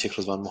 reflections with Sheikh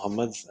Rizwan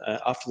Muhammad.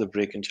 After the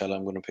break, inshallah,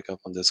 I'm going to pick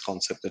up on this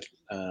concept that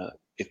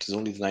it is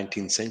only the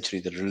 19th century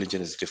that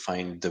religion is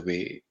defined the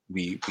way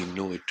we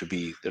know it to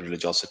be, the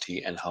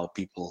religiosity, and how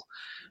people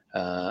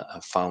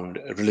have found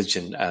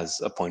religion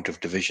as a point of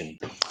division.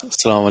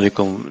 Assalamu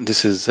alaikum.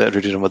 This is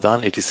Radio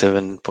Ramadan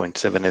 87.7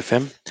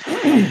 FM.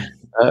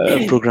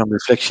 Program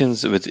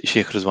Reflections with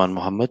Sheikh Rizwan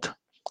Muhammad.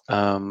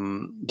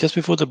 Just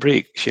before the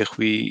break, Sheikh,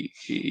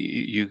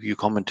 you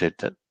commented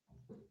that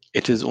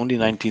it is only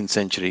 19th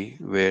century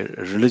where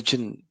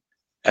religion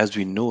as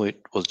we know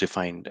it was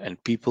defined,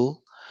 and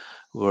people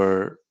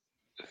were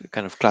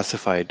kind of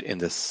classified in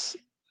this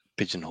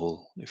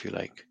pigeonhole, if you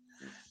like,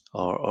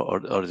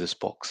 or this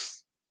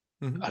box.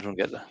 Mm-hmm. I don't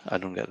get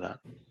that.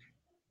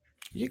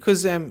 Yeah,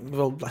 because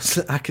well, that's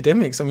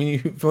academics. I mean,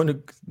 if you want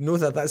to know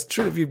that's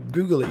true, if you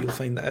Google it, you'll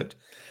find that out.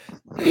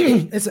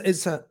 It's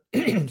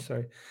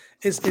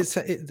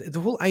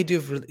the whole idea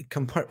of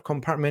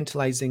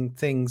compartmentalizing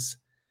things,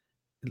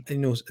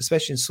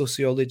 especially in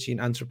sociology and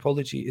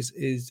anthropology,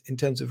 is in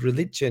terms of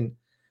religion,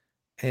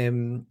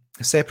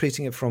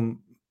 separating it from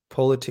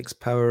politics,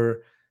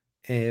 power,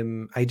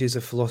 ideas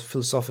of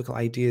philosophical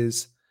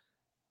ideas.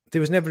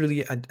 There was never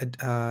really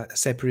a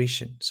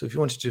separation. So if you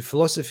wanted to do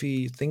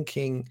philosophy,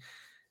 thinking,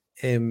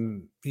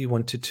 you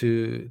wanted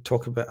to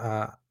talk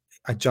about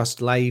a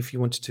just life, you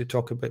wanted to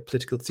talk about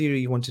political theory,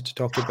 you wanted to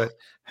talk about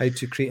how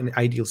to create an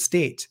ideal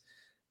state,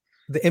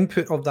 the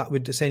input of that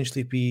would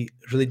essentially be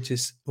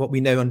religious, what we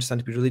now understand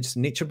to be religious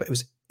in nature, but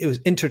it was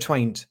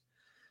intertwined.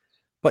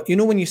 But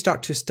when you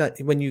start to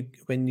study, when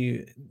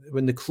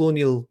the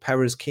colonial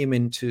powers came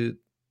into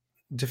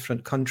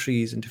different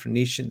countries and different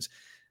nations,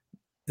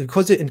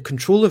 because they're in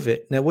control of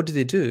it. Now, what do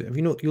they do?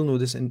 You'll know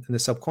this in the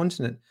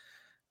subcontinent.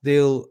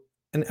 And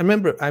I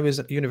remember I was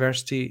at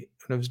university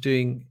when I was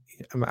doing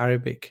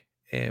Arabic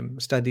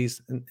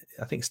studies, and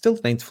I think still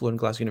 9th floor in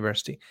Glasgow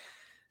University.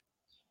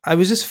 I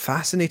was just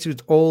fascinated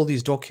with all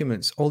these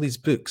documents, all these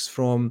books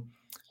from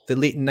the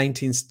late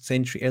 19th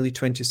century, early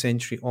 20th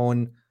century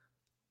on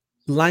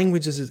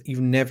languages that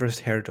you've never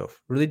heard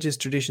of, religious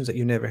traditions that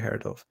you've never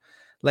heard of.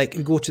 Like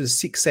you go to the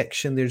Sikh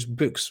section, there's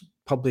books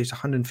published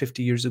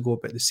 150 years ago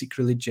about the Sikh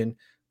religion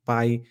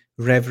by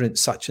Reverend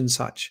such and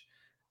such,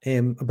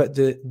 about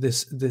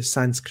the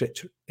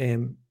Sanskrit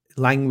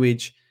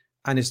language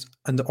and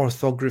the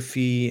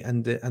orthography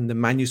and the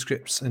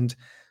manuscripts and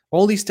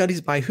all these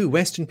studies by who?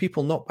 Western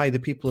people, not by the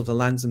people of the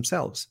lands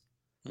themselves.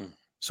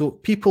 So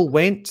people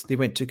went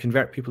to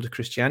convert people to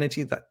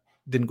Christianity. That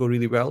didn't go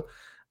really well,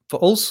 but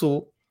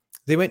also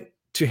they went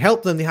to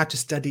help them. They had to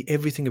study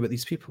everything about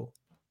these people.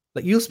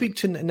 Like you'll speak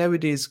to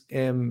nowadays,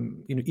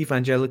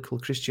 evangelical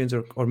Christians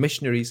or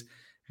missionaries.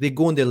 They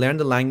go and they learn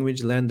the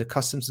language, learn the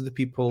customs of the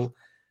people,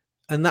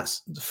 and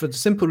that's for the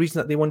simple reason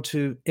that they want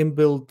to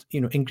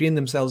ingrain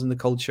themselves in the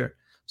culture,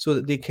 so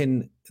that they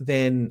can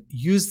then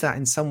use that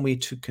in some way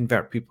to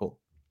convert people.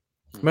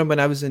 Remember when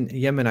I was in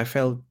Yemen, I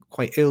fell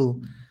quite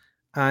ill,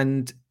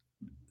 and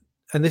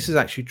this is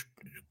actually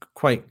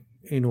quite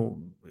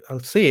I'll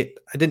say it,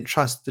 I didn't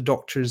trust the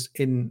doctors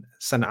in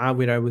Sana'a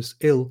where I was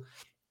ill.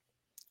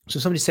 So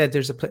somebody said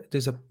there's a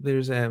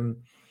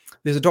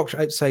doctor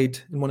outside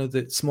in one of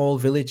the small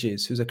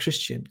villages who's a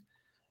Christian,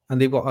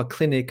 and they've got a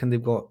clinic and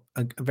they've got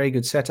a very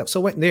good setup. So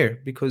I went there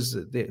because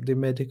the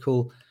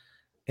medical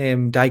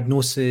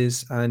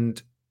diagnosis,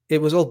 and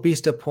it was all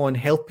based upon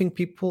helping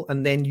people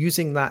and then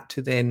using that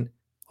to then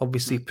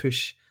obviously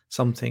push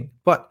something.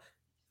 But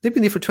they've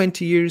been there for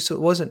 20 years, so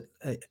it wasn't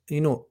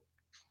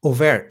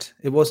overt.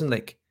 It wasn't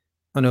like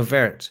an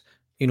overt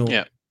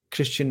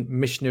Christian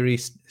missionary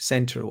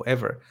center or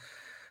whatever.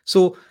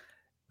 So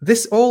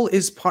this all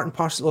is part and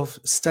parcel of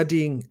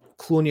studying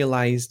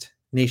colonialized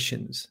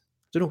nations.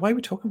 Don't know why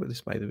we're talking about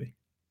this, by the way.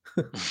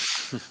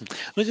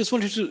 I just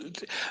wanted to.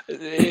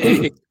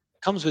 It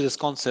comes with this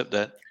concept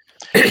that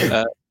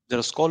there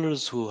are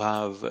scholars who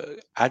have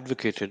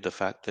advocated the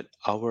fact that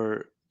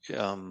our.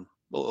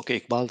 Okay,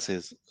 Iqbal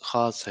says,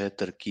 "खास है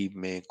तरकीब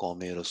में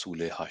कौमे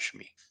रसूल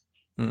हाशमी."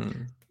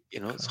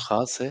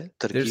 खास है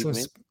तरकीब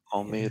में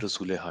कौमे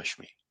रसूल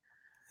Hashmi.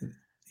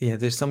 Yeah,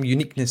 there's some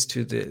uniqueness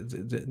to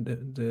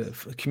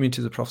the community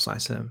of the Prophet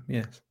ﷺ.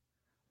 Yes.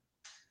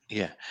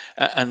 Yeah,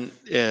 and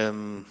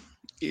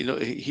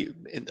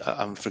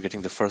I'm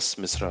forgetting the first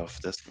misra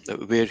of this,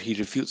 where he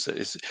refutes it.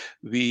 Is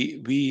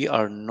we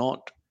are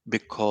not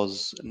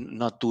because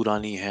na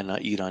Turani hai, na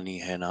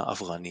Irani hai, na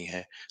Afghani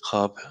hai,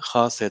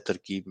 khas hai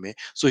tarkeeb mein.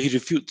 So he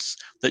refutes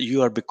that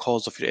you are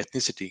because of your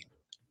ethnicity,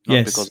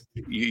 not because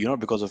you're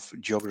not because of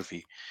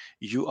geography.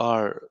 You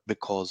are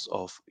because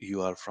of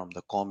you are from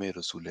the Qawm-e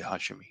Rasool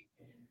Hashimi.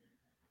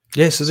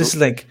 Yeah, so this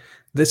is like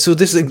this. So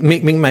this is he's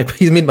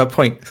made my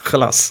point,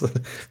 khalas.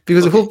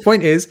 Because the whole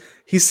point is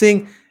he's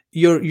saying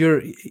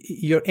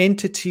your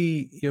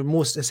entity, your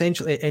most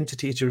essential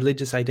entity is your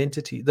religious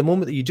identity. The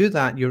moment that you do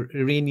that, your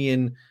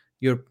Iranian,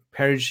 your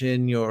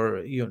Persian,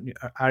 your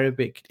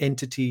Arabic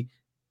entity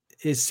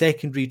is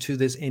secondary to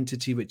this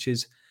entity, which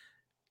is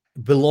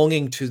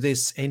belonging to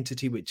this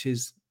entity, which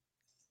is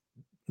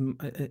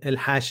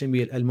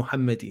al-Hashimi,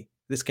 al-Muhammadi,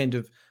 this kind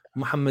of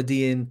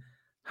Muhammadian,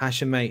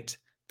 Hashemite,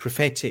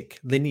 prophetic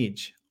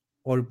lineage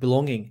or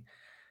belonging.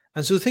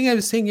 And so the thing I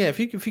was saying, if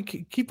you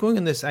keep going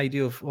on this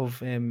idea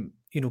of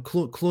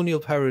colonial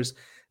powers,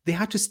 they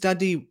had to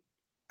study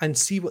and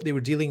see what they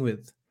were dealing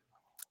with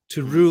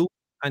to rule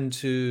and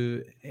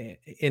to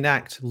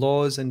enact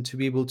laws and to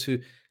be able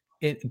to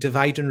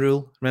divide and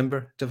rule.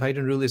 Remember, divide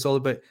and rule is all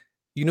about,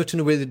 to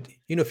know where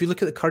if you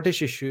look at the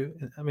Kurdish issue,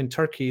 I mean,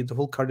 Turkey, the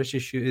whole Kurdish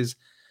issue is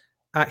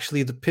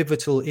actually the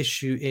pivotal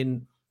issue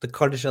in the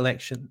Kurdish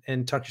election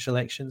and Turkish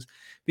elections,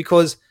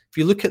 because if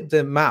you look at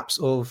the maps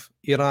of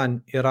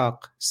Iran,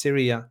 Iraq,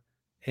 Syria,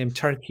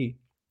 Turkey,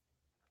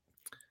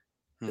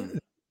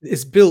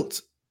 it's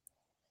built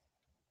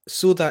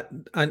so that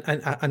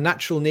a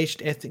natural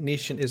nation, ethnic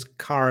nation, is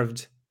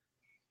carved,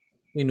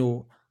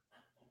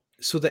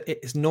 so that it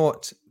is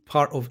not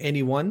part of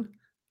any one,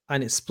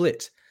 and it's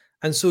split.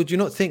 And so, do you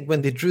not think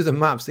when they drew the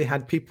maps, they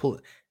had people,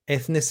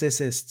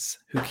 ethnicists,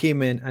 who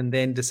came in and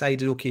then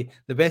decided, okay,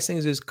 the best thing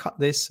is cut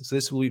this, so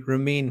this will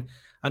remain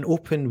an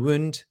open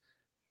wound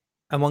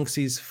amongst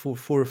these four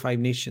or five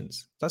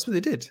nations. That's what they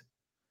did.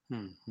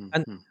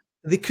 And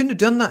they couldn't have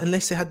done that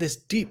unless they had this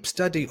deep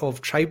study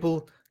of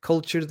tribal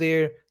culture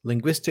there,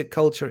 linguistic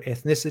culture,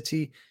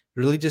 ethnicity,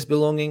 religious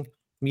belonging,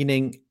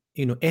 meaning,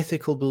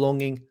 ethical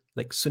belonging,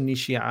 like Sunni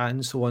Shia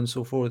and so on and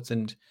so forth,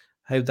 and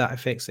how that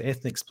affects the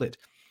ethnic split.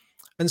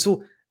 And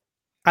so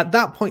at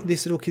that point, they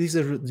said, okay, these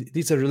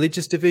are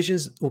religious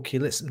divisions. Okay,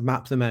 let's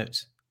map them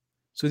out.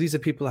 So these are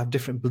people who have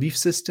different belief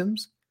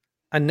systems,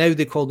 and now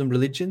they call them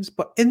religions.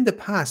 But in the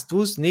past,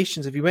 those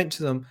nations, if you went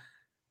to them,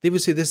 they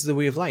would say this is the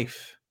way of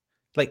life.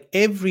 Like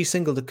every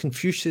single, the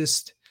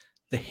Confucius,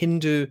 the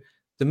Hindu,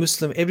 the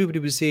Muslim, everybody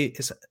would say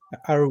it's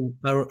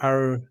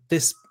our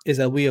this is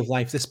a way of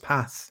life, this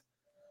path.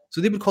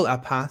 So they would call it a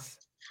path.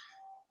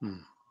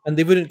 And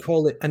they wouldn't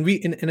call it, and we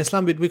in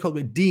Islam we call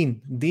it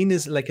deen. Deen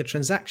is like a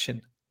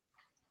transaction.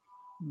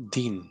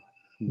 Deen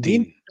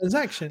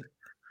transaction.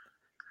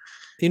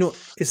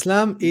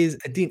 Islam is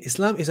a deen.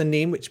 Islam is a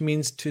name which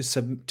means to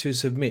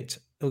submit.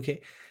 Okay,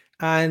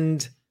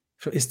 and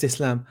for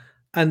Islam,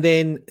 and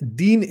then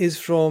deen is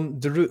from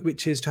the root,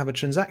 which is to have a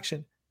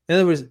transaction. In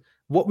other words,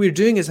 what we're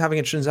doing is having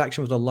a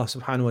transaction with Allah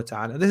Subhanahu wa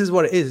Taala. This is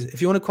what it is. If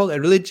you want to call it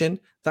a religion,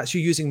 that's you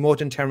using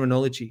modern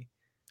terminology.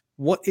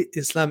 What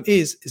Islam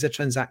is a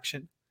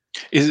transaction.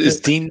 Is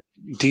deen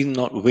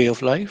not way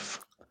of life?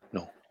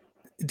 No.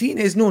 Deen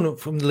is no.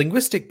 From the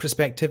linguistic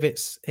perspective,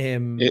 it's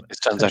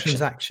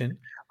transaction.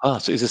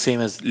 So it's the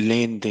same as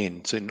len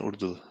den. So in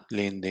Urdu,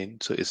 len den.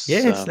 So it's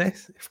yes,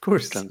 of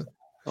course.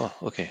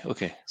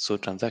 Okay. So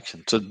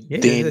transaction. So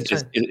deen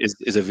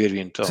is a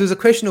variant of. So there's a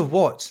question of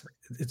what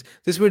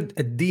this word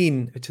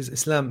deen, which is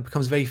Islam,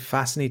 becomes very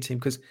fascinating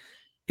because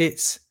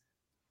it's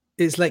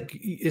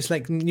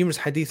like numerous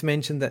hadith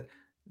mentioned that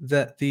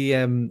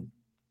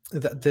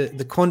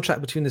the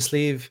contract between the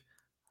slave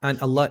and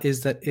Allah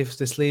is that if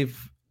the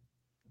slave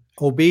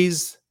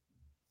obeys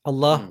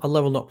Allah,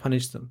 Allah will not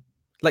punish them.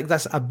 Like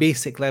that's a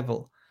basic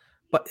level.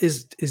 but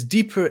is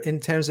deeper in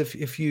terms of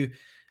if you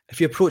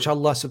approach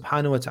Allah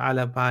subhanahu wa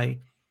ta'ala by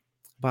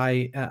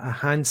a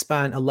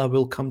handspan, Allah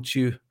will come to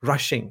you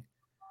rushing.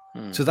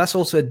 So that's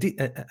also a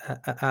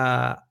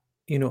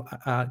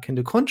kind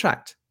of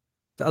contract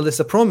that Allah is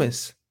a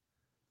promise.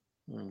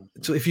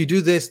 So if you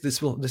do this,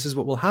 this is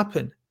what will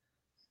happen.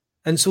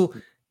 And so,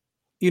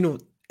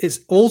 it's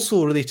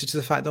also related to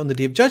the fact that on the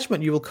Day of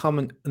Judgment, you will come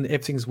and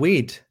everything's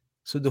weighed.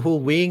 So the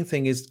whole weighing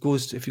thing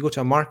if you go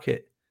to a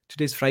market,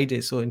 today's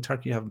Friday, so in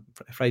Turkey you have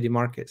Friday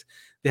markets.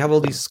 They have all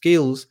these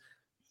scales.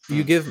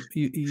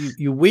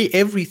 You weigh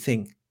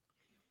everything.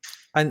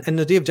 And in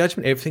the Day of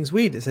Judgment, everything's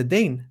weighed. It's a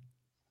dain.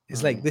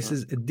 It's like, this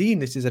is a deen,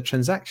 this is a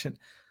transaction.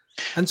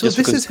 And so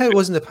this is how it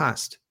was in the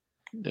past.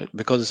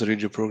 Because it's a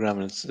radio program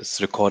and it's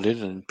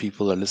recorded and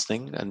people are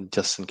listening, and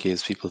just in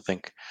case people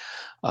think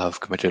I've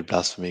committed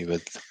blasphemy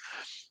with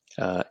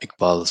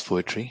Iqbal's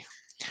poetry,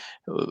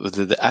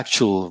 the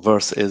actual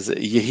verse is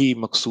Yahi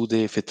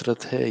maqsood-e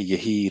fitrat hai,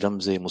 yahi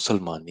ramz-e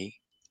musalmani,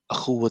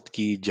 akhuwat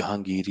ki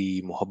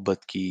jahangiri,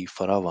 muhabbat ki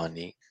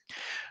farawani,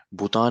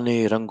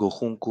 बुताने रंग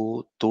खून को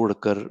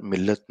तोड़कर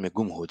मिल्लत में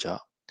गुम हो जा,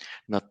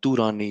 न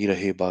तूरानी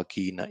रहे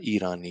बाकी, न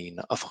ईरानी,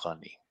 न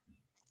अफगानी.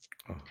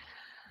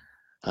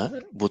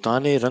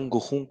 बुताने रंग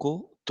खून को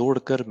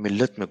तोड़कर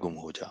मिल्लत में गुम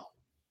हो जा,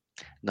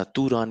 न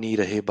तूरानी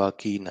रहे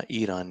बाकी, न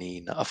ईरानी,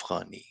 न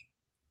अफगानी.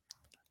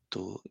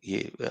 तो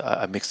ये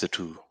I mix the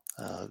two.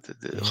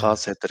 The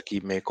खास है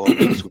तरकीब में एक और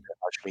मकसूद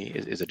Hashmi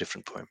is a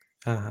different poem.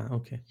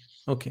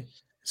 Okay.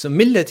 So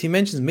millat, he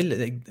mentions millat.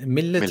 Like,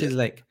 millat is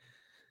like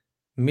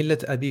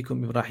Millat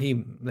Abikum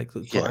Ibrahim, like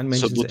the Quran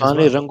mentions it as well.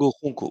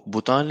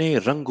 बुताने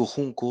रंग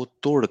खून को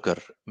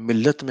तोड़कर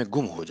मिल्लत में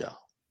गुम हो जा.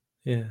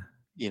 Yeah.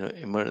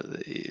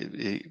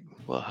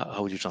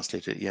 How would you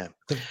translate it? Yeah.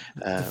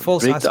 The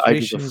false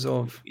aspirations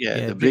of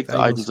break the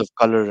idols of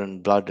color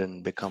and blood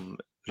and become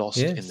lost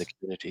in the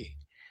community.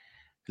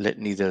 Let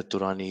neither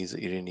Turanis,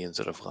 Iranians,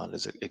 or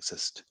Afghans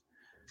exist.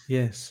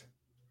 Yes.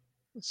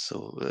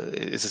 So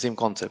it's the same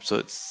concept. So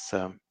it's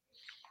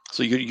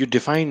so you're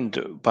defined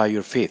by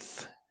your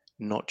faith,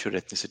 not your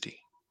ethnicity.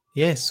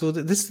 Yes. So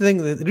this thing,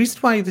 the reason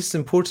why this is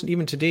important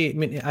even today, I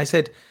mean, I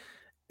said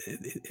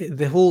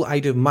the whole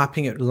idea of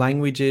mapping out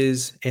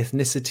languages,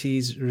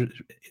 ethnicities,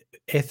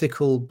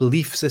 ethical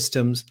belief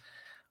systems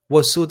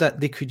was so that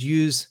they could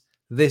use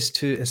this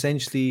to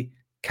essentially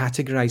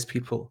categorize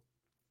people.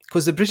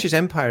 Because the British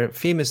Empire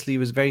famously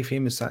was very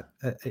famous at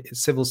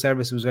civil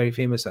service was very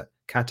famous at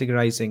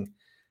categorizing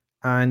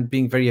and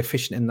being very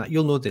efficient in that.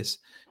 You'll know this,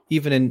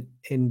 even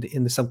in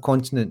the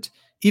subcontinent.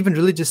 Even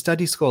religious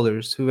studies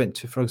scholars who went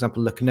to, for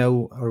example,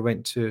 Lucknow, or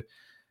went to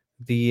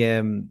the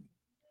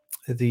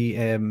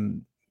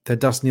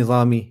Dars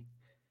Nizami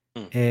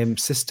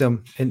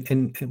system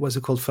in what's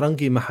it called,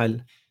 Farangi Mahal,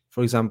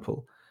 for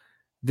example.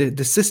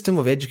 The system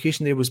of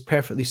education there was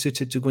perfectly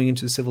suited to going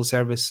into the civil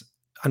service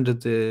under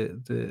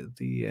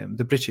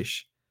the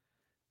British,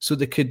 so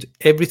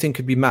everything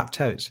could be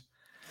mapped out.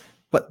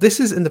 But this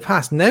is in the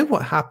past. Now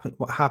what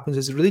happens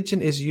is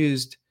religion is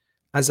used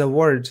as a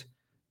word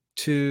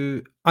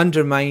to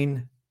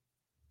undermine,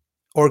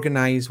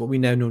 organize what we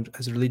now know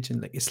as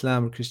religion, like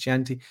Islam or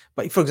Christianity.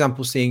 But for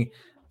example, saying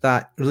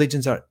that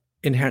religions are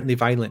inherently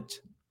violent.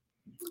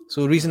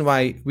 So the reason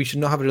why we should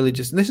not have a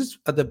religious, and this is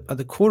at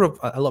the core of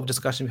a lot of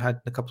discussion we had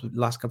in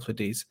last couple of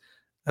days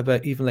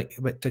about even like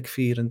about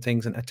takfir and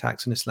things and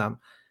attacks on Islam,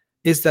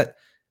 is that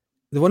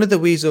one of the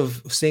ways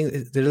of saying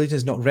the religion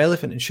is not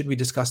relevant and should be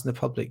discussed in the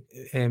public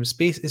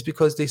space is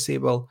because they say,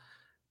 well,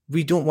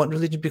 we don't want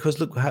religion because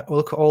look at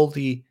all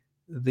the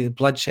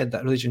bloodshed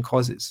that religion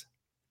causes.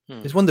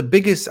 It's one of the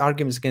biggest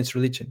arguments against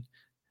religion,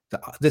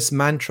 this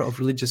mantra of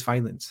religious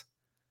violence.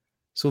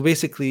 So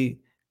basically,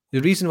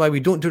 the reason why we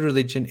don't do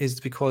religion is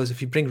because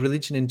if you bring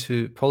religion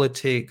into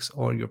politics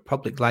or your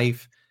public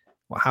life,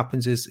 what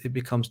happens is it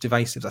becomes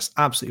divisive. That's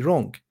absolutely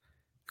wrong.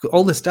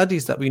 All the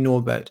studies that we know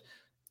about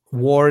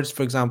wars,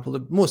 for example,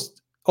 the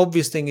most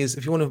obvious thing is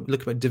if you want to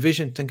look about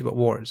division, think about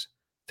wars,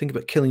 think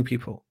about killing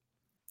people.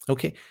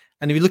 Okay.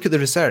 And if you look at the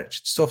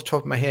research, just off the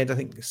top of my head, I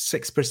think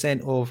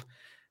 6% of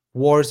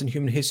wars in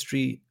human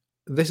history,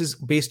 this is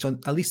based on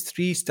at least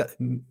 3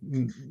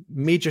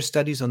 major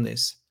studies on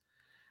this.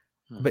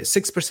 About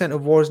 6%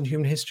 of wars in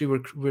human history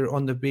were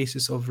on the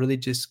basis of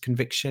religious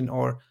conviction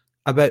or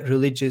about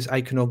religious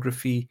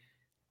iconography.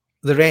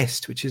 The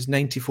rest, which is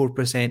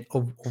 94%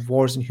 of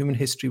wars in human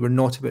history, were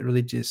not about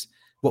religious,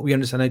 what we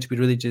understand now to be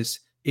religious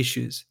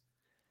issues.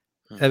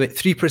 About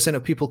 3%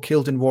 of people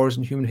killed in wars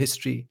in human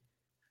history,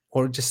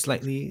 or just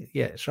slightly,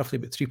 it's roughly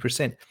about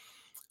 3%,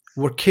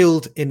 were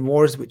killed in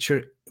wars which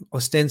are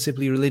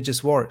ostensibly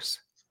religious wars.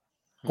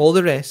 All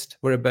the rest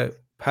were about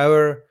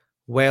power,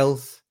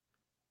 wealth,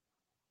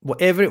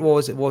 whatever it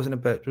wasn't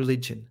about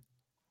religion.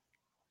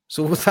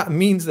 So what that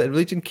means that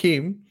religion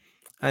came,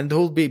 and the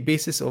whole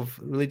basis of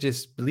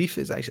religious belief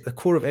is actually the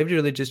core of every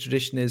religious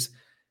tradition is,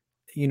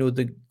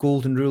 the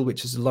golden rule,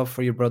 which is love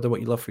for your brother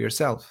what you love for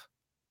yourself.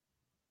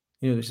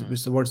 This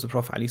was the words of the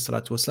Prophet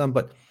ﷺ.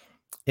 But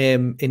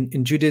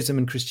in Judaism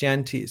and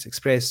Christianity, it's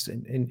expressed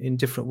in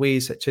different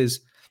ways, such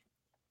as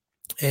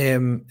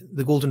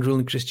the golden rule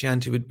in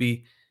Christianity would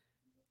be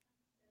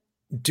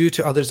do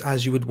to others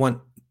as you would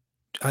want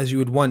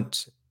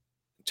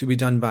to be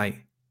done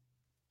by.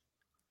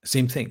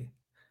 Same thing.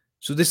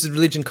 So this is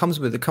religion comes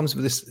with. It comes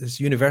with this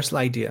universal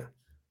idea,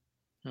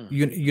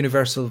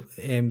 universal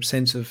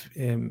sense of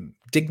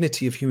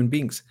dignity of human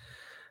beings.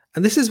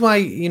 And this is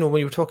why, when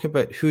you were talking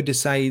about who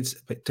decides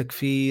about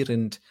takfir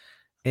and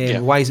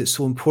why is it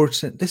so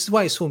important? This is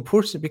why it's so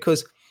important,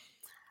 because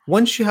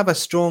once you have a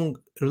strong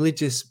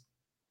religious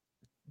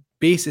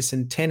basis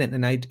and tenet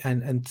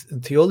and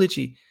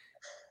theology,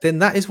 then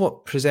that is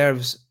what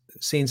preserves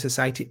sane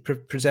society,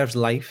 preserves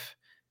life.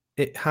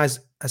 It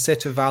has a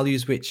set of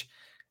values which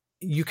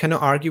you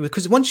cannot argue with,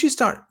 because once you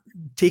start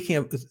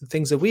taking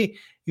things away,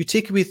 you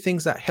take away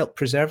things that help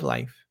preserve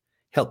life,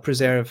 help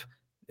preserve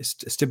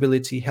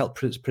stability, help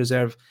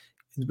preserve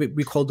what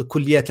we call the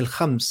kulliyat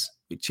al-khams,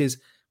 which is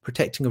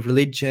protecting of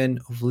religion,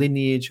 of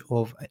lineage,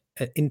 of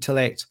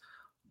intellect,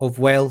 of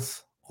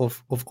wealth,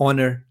 of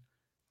honor.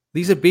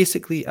 These are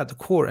basically at the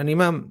core. And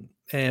Imam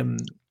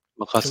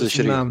Maqasid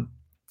al-Sharia.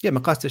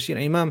 Maqasid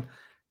al-Sharia. Imam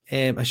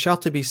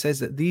Ash-Shatibi says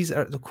that these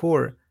are at the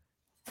core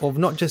of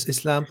not just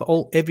Islam, but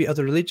every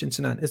other religion,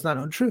 Sinan. Is that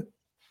not true,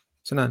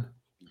 Sinan?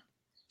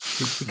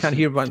 You can't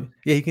hear what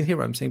he can hear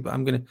what I'm saying, but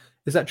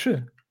is that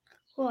true?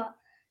 What?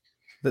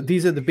 That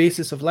these are the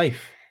basis of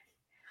life.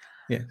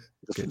 Yes.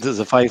 There's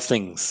the 5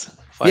 things.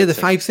 The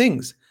 5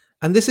 things.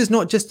 And this is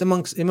not just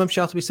amongst, Imam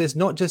Shatibi says,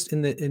 not just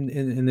in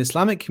the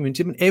Islamic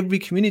community, but in every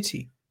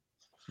community.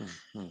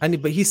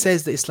 But he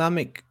says the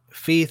Islamic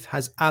faith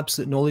has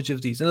absolute knowledge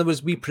of these. In other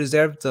words, we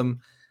preserved them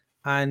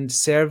and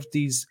served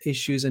these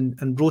issues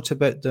and wrote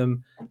about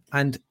them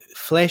and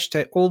fleshed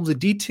out all the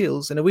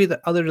details in a way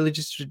that other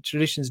religious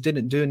traditions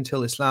didn't do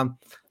until Islam,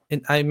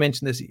 and I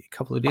mentioned this a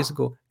couple of days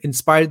ago,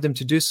 inspired them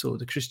to do so.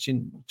 The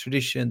Christian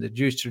tradition, the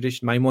Jewish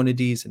tradition,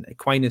 Maimonides and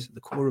Aquinas at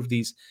the core of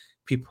these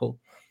people.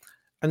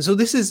 And so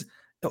it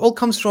all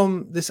comes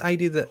from this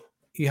idea that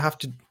you have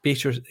to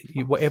base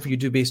whatever you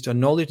do based on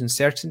knowledge and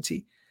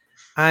certainty.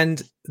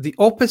 And the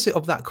opposite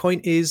of that coin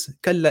is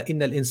كَلَّا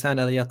إِنَّ الْإِنسَانَ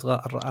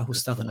لَيَطْغَى أَن رَآهُ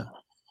اسْتَغْنَى.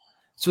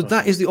 So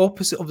that is the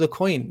opposite of the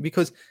coin,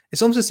 because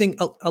it's almost saying,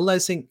 Allah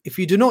is saying, if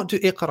you do not do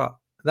Iqra,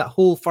 that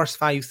whole first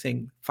 5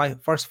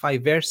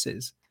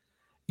 verses,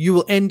 you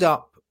will end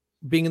up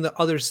being on the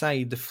other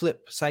side, the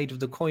flip side of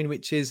the coin,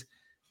 which is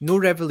no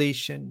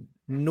revelation,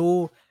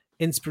 no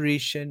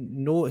inspiration,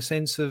 no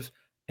sense of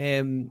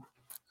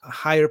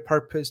higher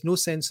purpose, no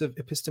sense of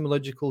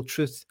epistemological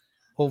truth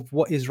of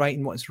what is right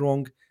and what is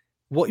wrong.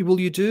 What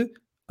will you do?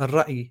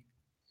 Ar-ra'i.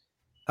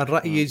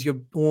 Ar-ra'i is your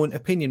own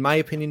opinion. My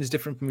opinion is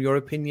different from your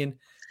opinion.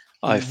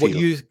 What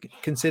you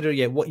consider,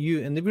 and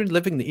we're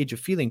living in the age of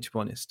feeling, to be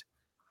honest.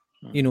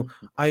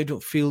 I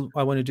don't feel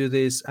I want to do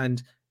this,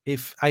 and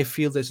if I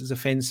feel this is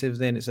offensive,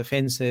 then it's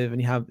offensive.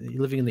 And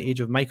you're living in the age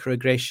of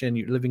microaggression.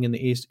 You're living in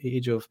the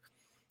age of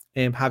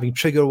having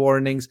trigger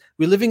warnings.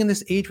 We're living in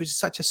this age, which is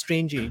such a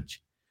strange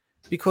age,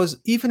 because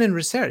even in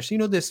research, you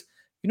know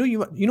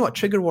what a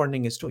trigger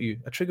warning is, don't you?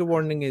 A trigger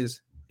warning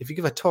is, if you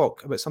give a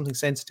talk about something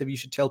sensitive, you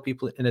should tell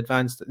people in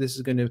advance that this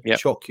is going to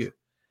shock you.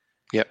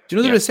 Yeah. Do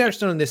you know the research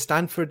done on this?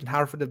 Stanford and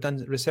Harvard have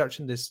done research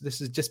on this. This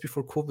is just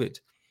before COVID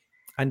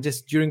and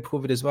just during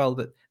COVID as well,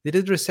 that they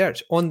did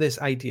research on this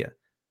idea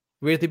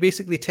where they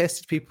basically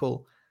tested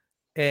people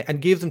and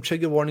gave them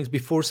trigger warnings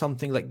before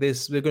something like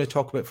this. We're going to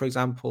talk about, for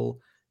example,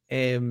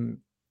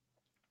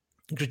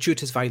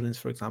 gratuitous violence,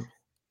 for example,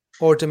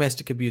 or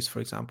domestic abuse,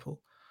 for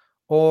example,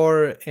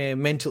 or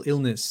mental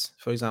illness,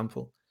 for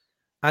example.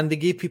 And they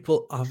gave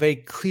people a very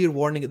clear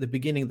warning at the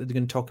beginning that they're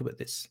going to talk about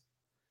this.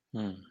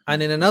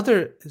 And in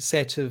another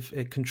set of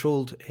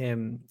controlled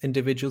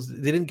individuals,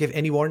 they didn't give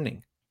any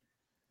warning.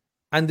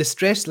 And the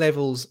stress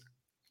levels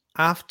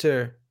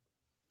after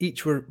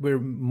each were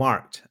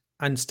marked,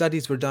 and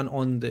studies were done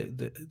on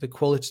the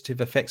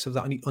qualitative effects of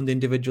that on the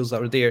individuals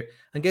that were there.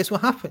 And guess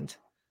what happened?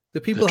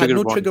 The people had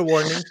no trigger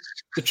warning.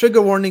 The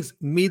trigger warnings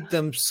made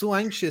them so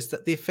anxious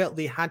that they felt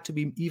they had to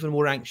be even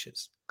more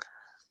anxious.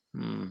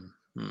 And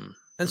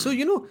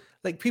so,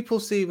 like people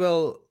say,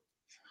 well,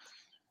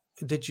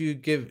 did you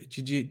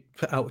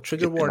put out a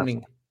trigger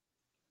warning?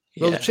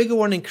 Well, the trigger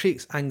warning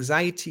creates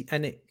anxiety,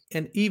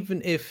 and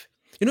even if,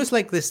 it's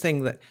like this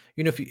thing that,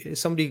 if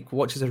somebody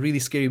watches a really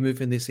scary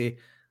movie and they say,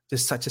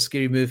 there's such a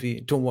scary movie,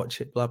 don't watch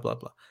it, blah, blah,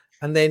 blah.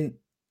 And then,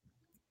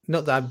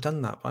 not that I've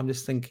done that, but I'm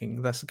just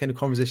thinking that's the kind of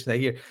conversation that I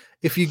hear.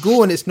 If you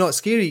go and it's not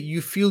scary,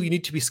 you feel you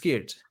need to be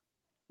scared.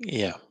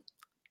 Yeah.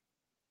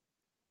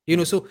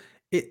 So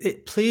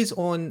it plays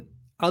on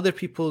other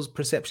people's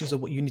perceptions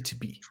of what you need to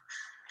be.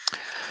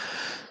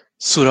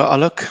 Surah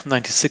Alaq,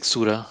 96th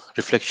Surah,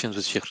 Reflections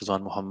with Sheikh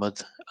Rizwan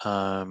Muhammad.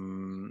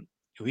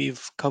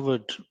 We've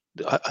covered,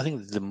 I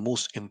think the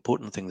most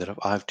important thing that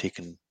I've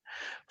taken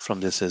from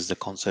this is the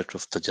concept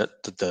of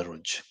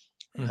tadarruj,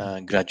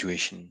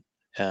 graduation.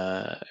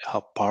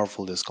 How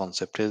powerful this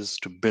concept is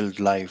to build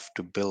life,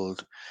 to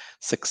build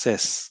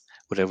success,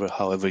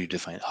 however you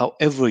define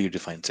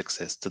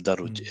success.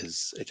 Tadarruj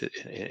is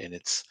in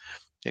its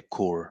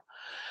core.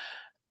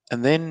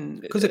 And then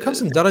Because it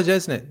comes in daraja,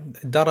 isn't it?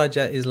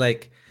 Daraja is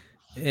like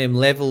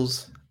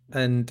levels,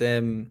 and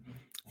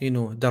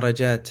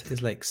darajat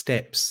is like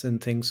steps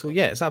and things. So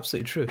yeah, it's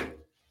absolutely true.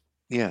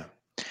 yeah.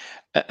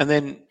 And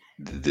then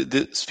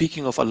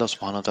speaking of Allah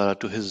subhanahu wa ta'ala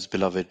to his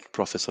beloved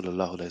Prophet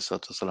sallallahu alaihi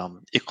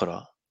wasallam,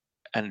 Iqra,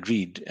 and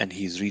read, and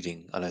he's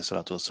reading alayhi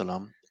salatu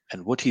wasalam,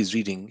 and what he's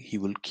reading he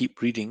will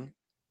keep reading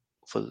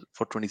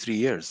for 23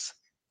 years,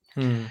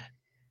 and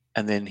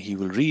then he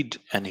will read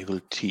and he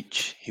will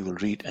teach, he will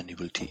read and he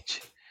will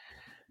teach.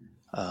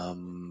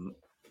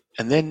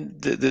 And then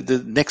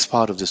the next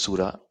part of the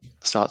surah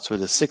starts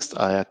with the sixth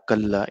ayah,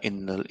 kalla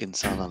innal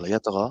insana la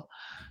yatgha,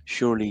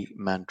 surely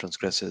man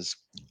transgresses.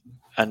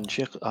 And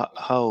Sheikh,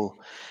 how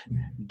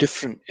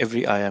different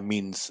every ayah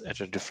means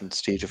at a different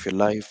stage of your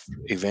life,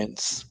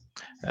 events.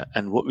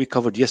 And what we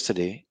covered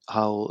yesterday,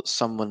 how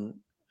someone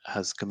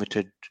has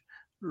committed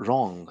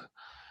wrong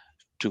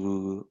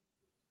to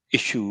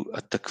issue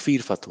a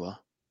takfir fatwa,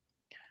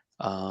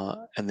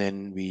 and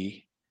then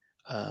we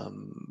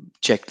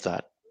checked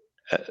that,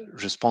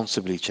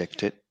 responsibly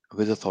checked it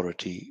with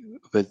authority,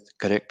 with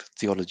correct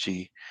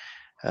theology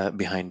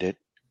behind it,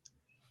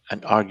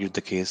 and argued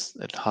the case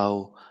that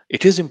how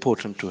it is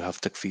important to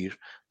have takfir,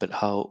 but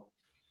how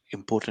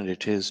important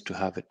it is to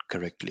have it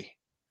correctly.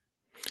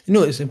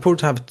 It's important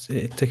to have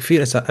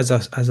takfir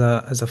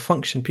as a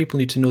function. People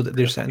need to know that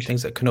there's certain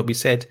things that cannot be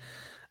said,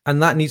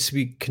 and that needs to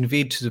be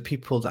conveyed to the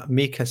people that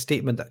make a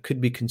statement that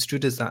could be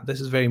construed as that. This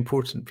is very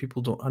important.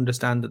 People don't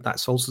understand that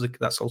that's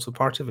also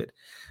part of it.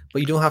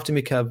 But you don't have to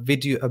make a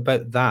video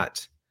about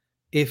that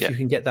if you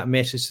can get that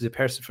message to the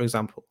person, for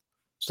example.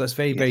 So that's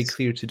very, very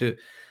clear to do.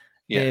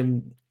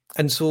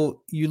 And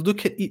so you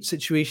look at each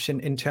situation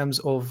in terms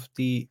of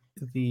the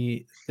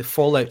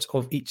fallout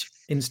of each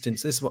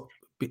instance. This is what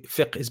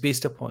fiqh is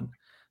based upon.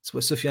 So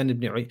what Sufyan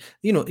ibn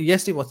Uyayna,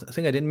 yesterday, one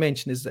thing I didn't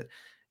mention is that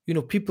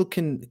people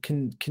can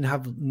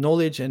have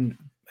knowledge and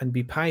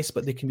be pious,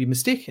 but they can be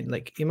mistaken.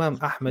 Like Imam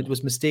Ahmad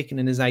was mistaken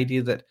in his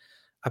idea that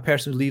a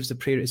person who leaves the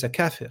prayer is a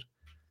kafir,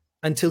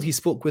 until he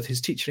spoke with his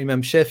teacher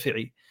Imam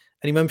Shafi'i,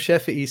 and Imam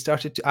Shafi'i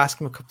started to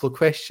ask him a couple of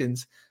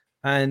questions,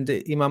 and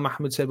Imam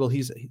Ahmad said, well,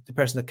 he's the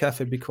person a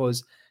kafir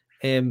because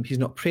he's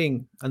not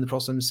praying. And the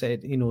Prophet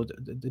said,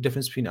 the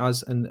difference between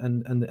us and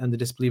the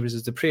disbelievers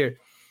is the prayer.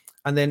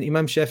 And then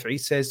Imam Shafi'i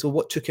says, so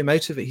what took him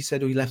out of it? He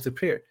said, he left the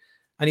prayer.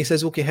 And he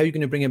says, okay, how are you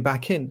going to bring him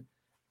back in?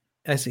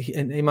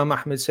 And Imam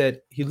Ahmad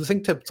said, he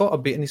thought a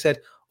bit, and he said,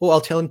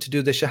 I'll tell him to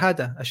do the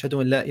shahada, ashhadu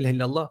an la ilaha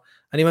illallah.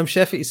 And Imam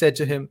Shafi'i said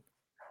to him,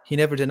 he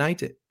never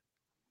denied it.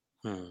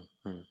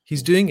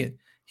 He's doing it.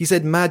 He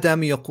said, ma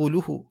dama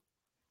yaquluhu.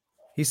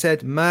 He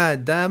said, ma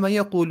dama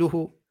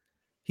yaquluhu.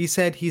 He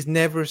said he's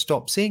never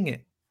stopped saying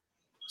it.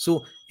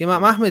 So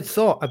Imam Ahmad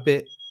thought a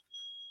bit,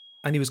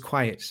 and he was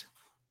quiet.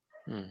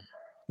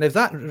 Now, if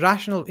that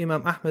rational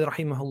Imam Ahmad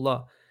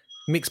rahimahullah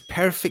makes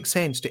perfect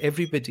sense to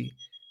everybody,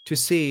 to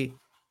say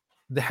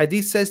the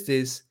hadith says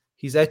this,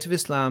 he's out of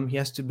Islam, he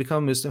has to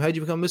become Muslim. How do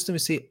you become Muslim? You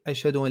say,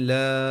 ashhadu an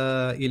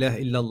la ilaha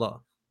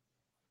illallah.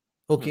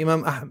 Okay,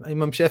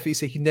 Imam Shafi'i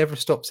said he never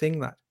stopped saying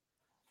that.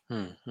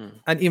 And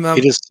Imam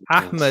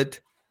Ahmad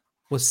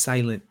was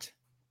silent.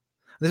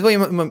 This is why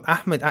Imam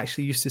Ahmad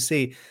actually used to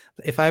say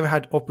that if I ever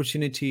had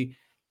opportunity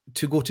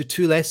to go to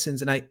two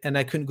lessons and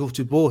I couldn't go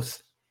to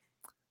both,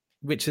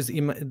 which is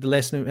the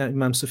lesson of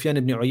Imam Sufyan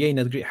ibn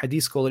Uyayna, the great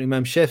hadith scholar,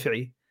 Imam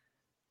Shafi'i,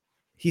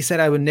 he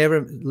said I would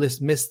never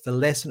miss the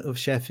lesson of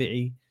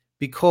Shafi'i,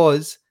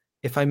 because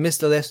if I miss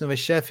the lesson of a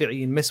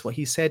Shafi'i and miss what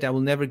he said, I will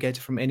never get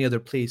it from any other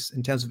place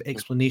in terms of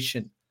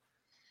explanation.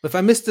 But if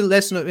I miss the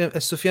lesson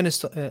of Sufyan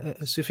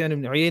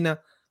ibn Uyayna,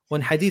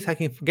 one hadith, I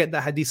can get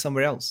that hadith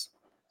somewhere else.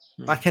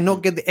 I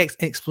cannot get the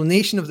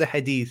explanation of the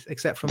hadith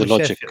except from the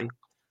logic, Shafi'i.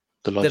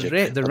 the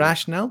logic, the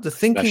rationale, the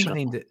thinking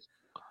behind it.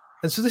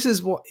 And so this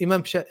is what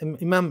Imam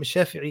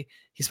Shafi'i,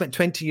 he spent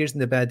 20 years in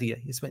the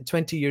Badiyah. He spent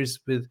 20 years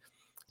with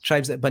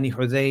tribes like Bani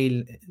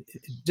Hudayl,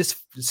 just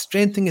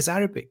strengthening his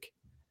Arabic,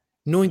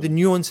 knowing the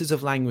nuances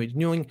of language,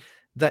 knowing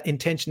that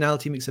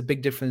intentionality makes a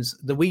big difference.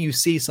 The way you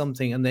say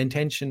something and the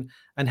intention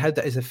and how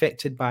that is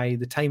affected by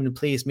the time and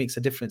place makes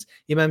a difference.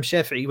 Imam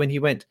Shafi'i, when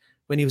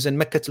he was in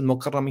Makkah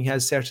al-Mukarram, he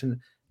has certain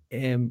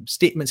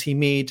statements he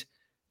made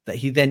that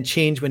he then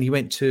changed when he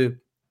went to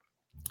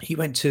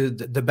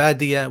the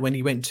Badiyah. When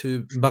he went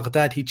to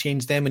Baghdad, he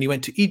changed them. When he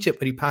went to Egypt,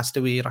 where he passed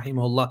away,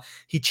 rahimahullah,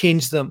 he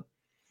changed them.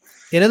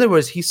 In other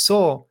words, he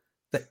saw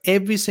that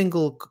every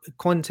single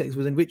context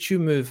within which you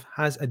move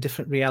has a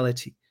different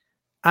reality,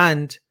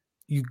 and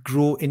you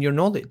grow in your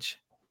knowledge.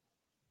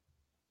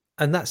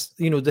 And that's,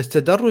 the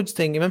tadarruj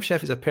thing. Imam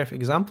Shafi is a perfect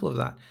example of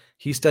that.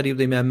 He studied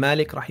with Imam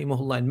Malik,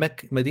 rahimahullah, in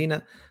Mecca,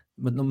 Medina,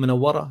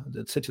 Munawwara,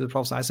 the city of the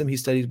Prophet. He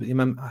studied with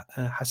Imam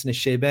Hassan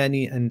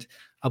al-Shaybani and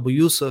Abu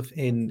Yusuf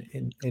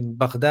in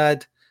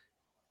Baghdad.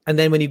 And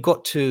then when he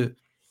got to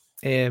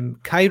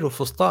Cairo,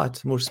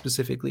 Fustat, more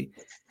specifically,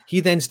 he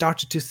then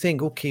started to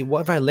think, okay, what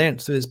have I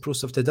learned through this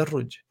process of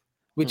tadarruj,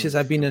 which is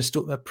I've been in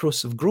a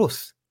process of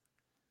growth.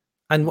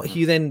 And what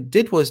he then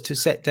did was to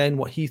set down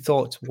what he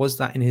thought was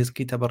that in his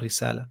Kitab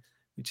al-Risala,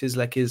 which is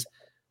like his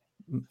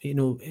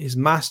his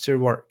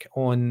masterwork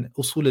on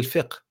usul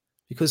al-fiqh,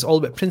 because it's all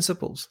about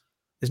principles.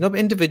 It's not about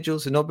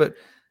individuals. It's not about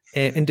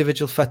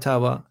individual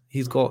fatawa.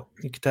 He's got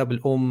Kitab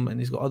al and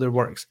he's got other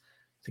works.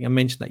 I think I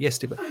mentioned that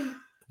yesterday. But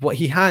what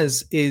he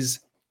has is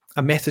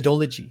a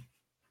methodology.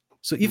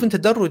 So even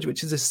tadarruj,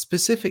 which is the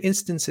specific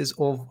instances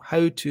of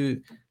how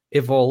to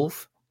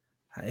evolve,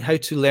 how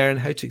to learn,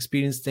 how to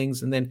experience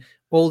things, and then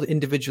all the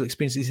individual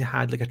experiences he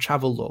had, like a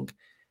travel log.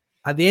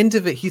 At the end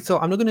of it, he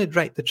thought, I'm not going to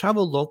write the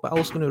travel log, but I'm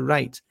also going to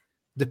write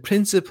the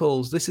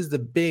principles. This is the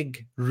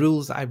big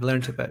rules that I've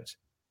learned about.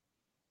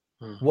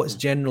 What's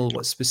general,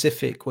 what's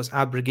specific, what's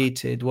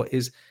abrogated, what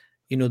is,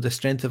 the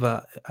strength of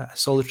a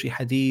solitary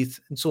hadith,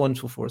 and so on and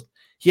so forth.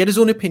 He had his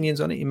own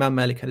opinions on it. Imam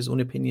Malik had his own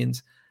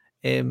opinions.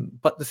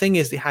 But the thing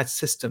is, they had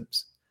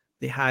systems.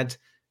 They had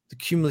the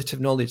cumulative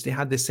knowledge. They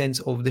had the sense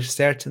of there's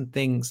certain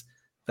things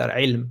that are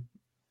ilm.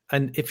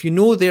 And if you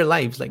know their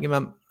lives, like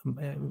Imam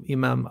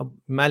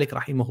Malik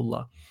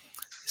rahimahullah,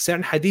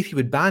 certain hadith he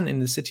would ban in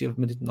the city of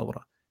Madinah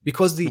Nawra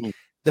because the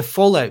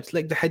fallout,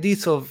 like the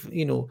hadith of,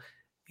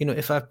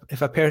 if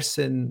a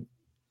person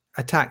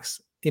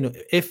attacks,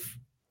 if,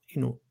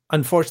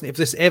 unfortunately, if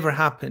this ever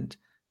happened,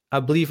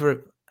 a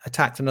believer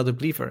attacked another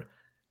believer,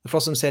 the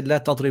Prophet said, "La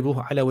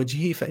tadribuhu ala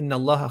wajhihi fa inna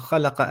Allah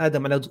khalaqa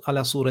Adam ala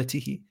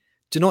suratihi."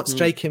 Do not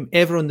strike him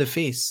ever on the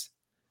face,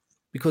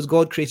 because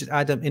God created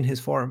Adam in his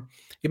form.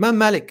 Imam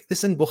Malik, this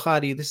is in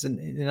Bukhari, this is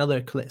in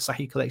other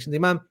Sahih collections.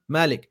 Imam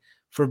Malik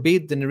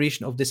forbade the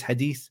narration of this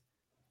hadith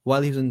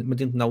while he was in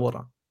Madinah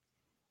Nawara.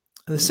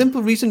 And the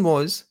simple reason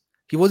was,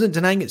 he wasn't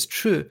denying it's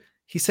true.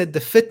 He said the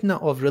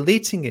fitna of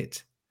relating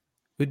it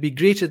would be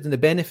greater than the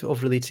benefit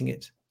of relating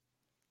it.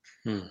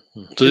 So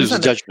there's a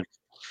judgment.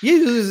 Yeah,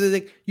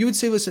 like, you would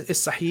say it's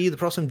Sahih. The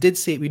Prophet did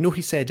say it. We know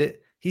he said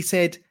it. He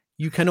said,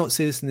 you cannot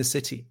say this in the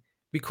city,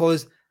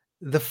 because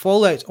the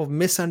fallout of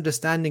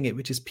misunderstanding it,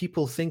 which is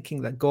people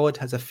thinking that God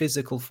has a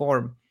physical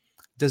form,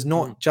 does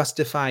not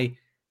justify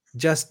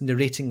just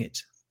narrating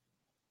it.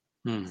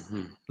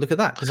 Look at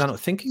that. Is that not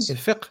thinking in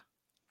fiqh?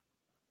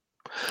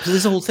 Because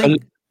there's the whole thing.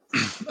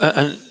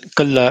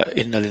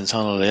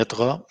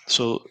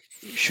 So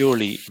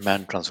surely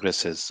man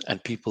transgresses,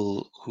 and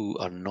people who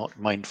are not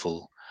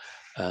mindful,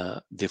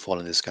 they fall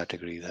in this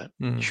category, that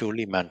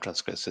surely man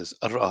transgresses.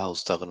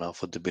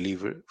 For the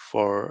believer,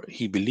 for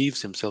he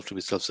believes himself to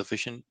be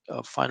self-sufficient.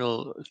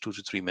 Final 2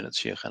 to 3 minutes,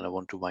 Sheikh, and I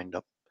want to wind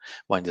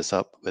this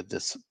up with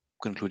this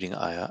concluding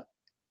ayah.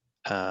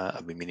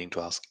 I've been meaning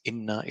to ask,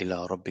 Inna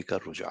ila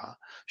rabbika ruj'a.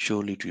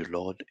 Surely to your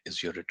Lord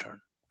is your return.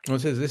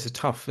 This is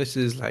tough. This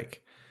is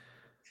like,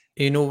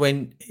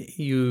 when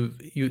you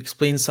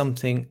explain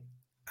something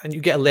and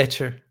you get a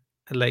letter,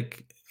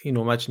 like,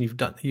 imagine you've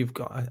got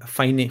a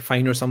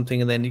fine or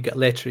something, and then you get a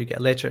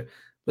letter,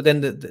 but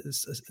then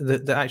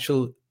the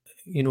actual,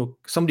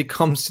 somebody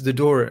comes to the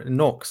door and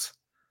knocks.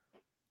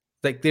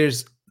 Like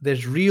there's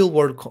real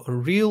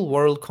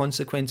world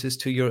consequences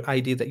to your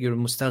idea that you're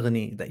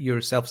mustaghni, that you're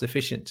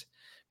self-sufficient,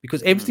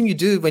 because everything you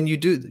do, when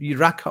you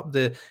rack up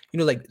the,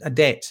 like a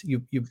debt,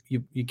 you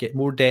get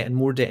more debt and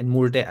more debt and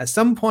more debt. At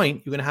some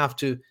point, you're going to have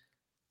to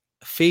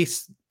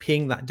face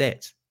paying that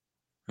debt.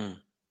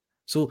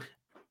 So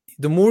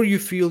the more you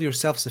feel you're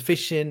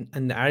self-sufficient,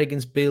 and the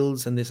arrogance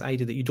builds, and this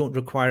idea that you don't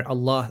require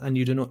Allah and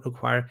you do not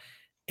require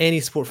any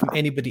support from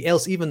anybody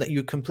else, even that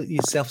you're completely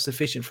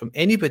self-sufficient from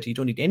anybody, you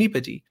don't need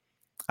anybody,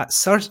 at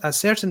a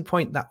certain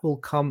point that will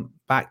come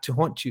back to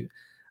haunt you.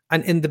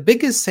 And in the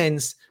biggest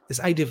sense, this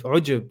idea of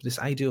ujub, this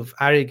idea of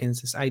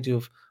arrogance, this idea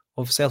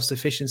of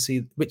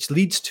self-sufficiency, which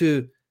leads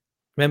to,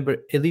 remember,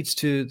 it leads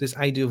to this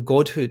idea of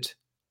godhood.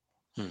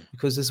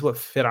 Because this is what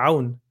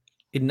Fir'aun,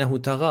 innahu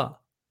tagha.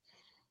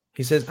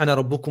 He says, Ana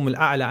rabbukum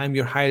al-a'la, I'm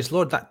your highest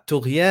Lord. That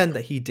tughyan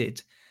that he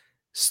did,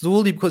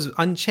 slowly, because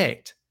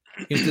unchecked.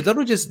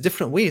 Tadarruj is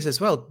different ways as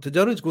well.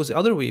 Tadarruj goes the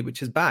other way,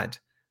 which is bad,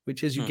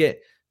 which is you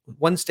get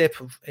one step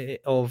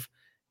of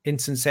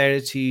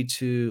insincerity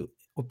to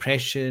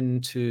oppression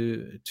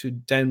to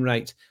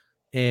downright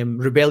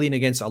rebellion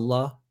against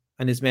Allah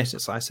and His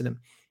Messenger.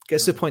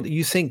 Gets to the point that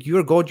you think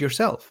you're God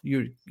yourself.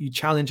 You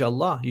challenge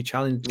Allah. You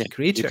challenge the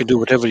Creator. You can do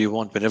whatever you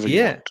want, whenever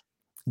you want.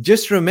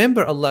 Just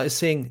remember, Allah is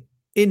saying,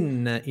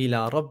 Inna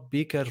ila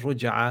rabbika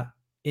ruj'a.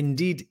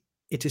 Indeed,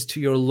 it is to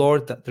your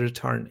Lord that the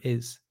return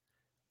is.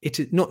 It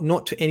is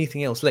not to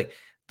anything else. Like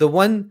the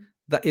one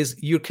that is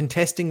you're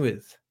contesting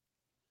with,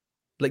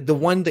 like the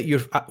one that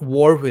you're at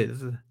war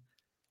with,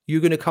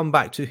 you're going to come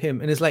back to him.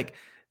 And it's like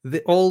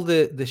all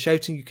the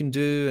shouting you can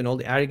do and all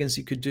the arrogance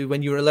you could do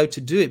when you're allowed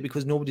to do it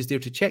because nobody's there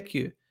to check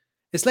you.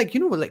 It's like,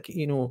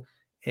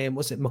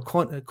 what's it?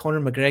 Conor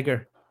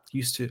McGregor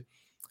used to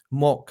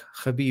mock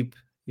Khabib,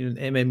 the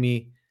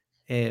MMA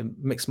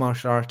mixed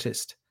martial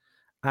artist,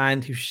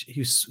 and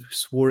he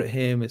swore at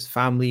him. His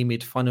family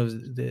made fun of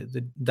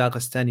the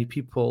Dagestani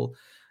people,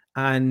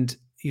 and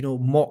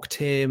mocked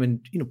him,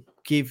 and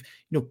gave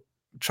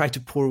tried to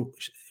pour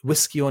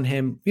whiskey on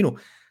him,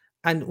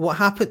 and what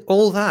happened?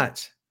 All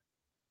that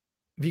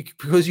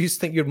because you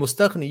think you're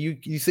mustaghni,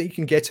 you think you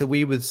can get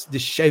away with the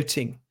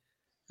shouting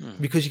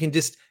because you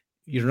can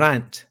you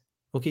rant.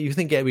 Okay, you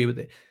think get away with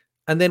it.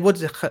 And then what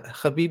did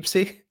Khabib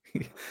say?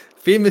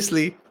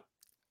 Famously,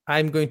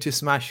 I'm going to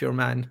smash your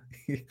man.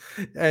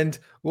 And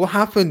what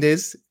happened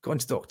is, got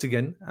into the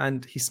octagon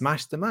and he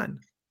smashed the man.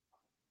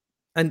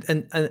 And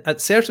at a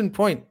certain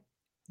point,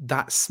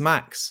 that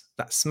smacks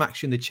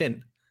you in the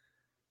chin.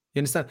 You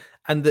understand?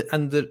 And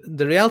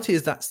the reality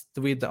is that's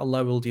the way that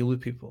Allah will deal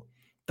with people.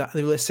 That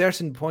there will at a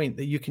certain point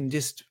that you can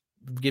just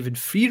given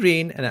free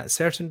reign, and at a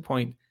certain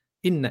point,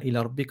 inna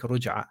ila rabbika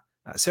ruj'a.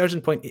 At a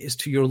certain point, it is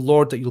to your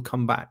Lord that you'll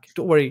come back.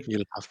 Don't worry,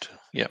 You'll have to.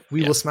 Yeah.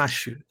 we Yeah. will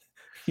smash you.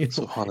 You know,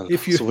 Subhanallah.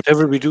 if you So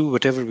whatever we do,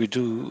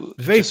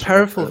 very just remember,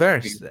 powerful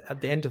verse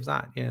at the end of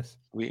that. Yes.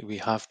 we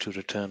have to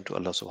return to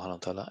Allah subhanahu wa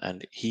ta'ala,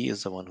 and He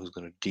is the one who's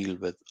going to deal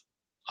with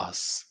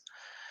us.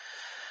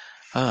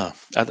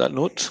 At that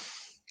note,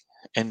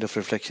 end of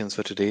reflections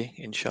for today.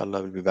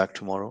 Inshallah, we'll be back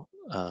tomorrow.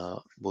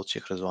 Both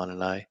Sheikh Rizwan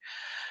and I,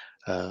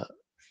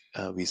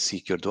 we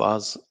seek your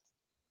du'as.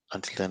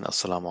 Until then,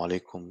 Assalamu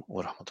alaikum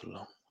wa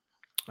rahmatullah.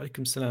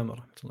 Alaikum salam wa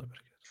rahmatullahi wa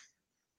barakatuh.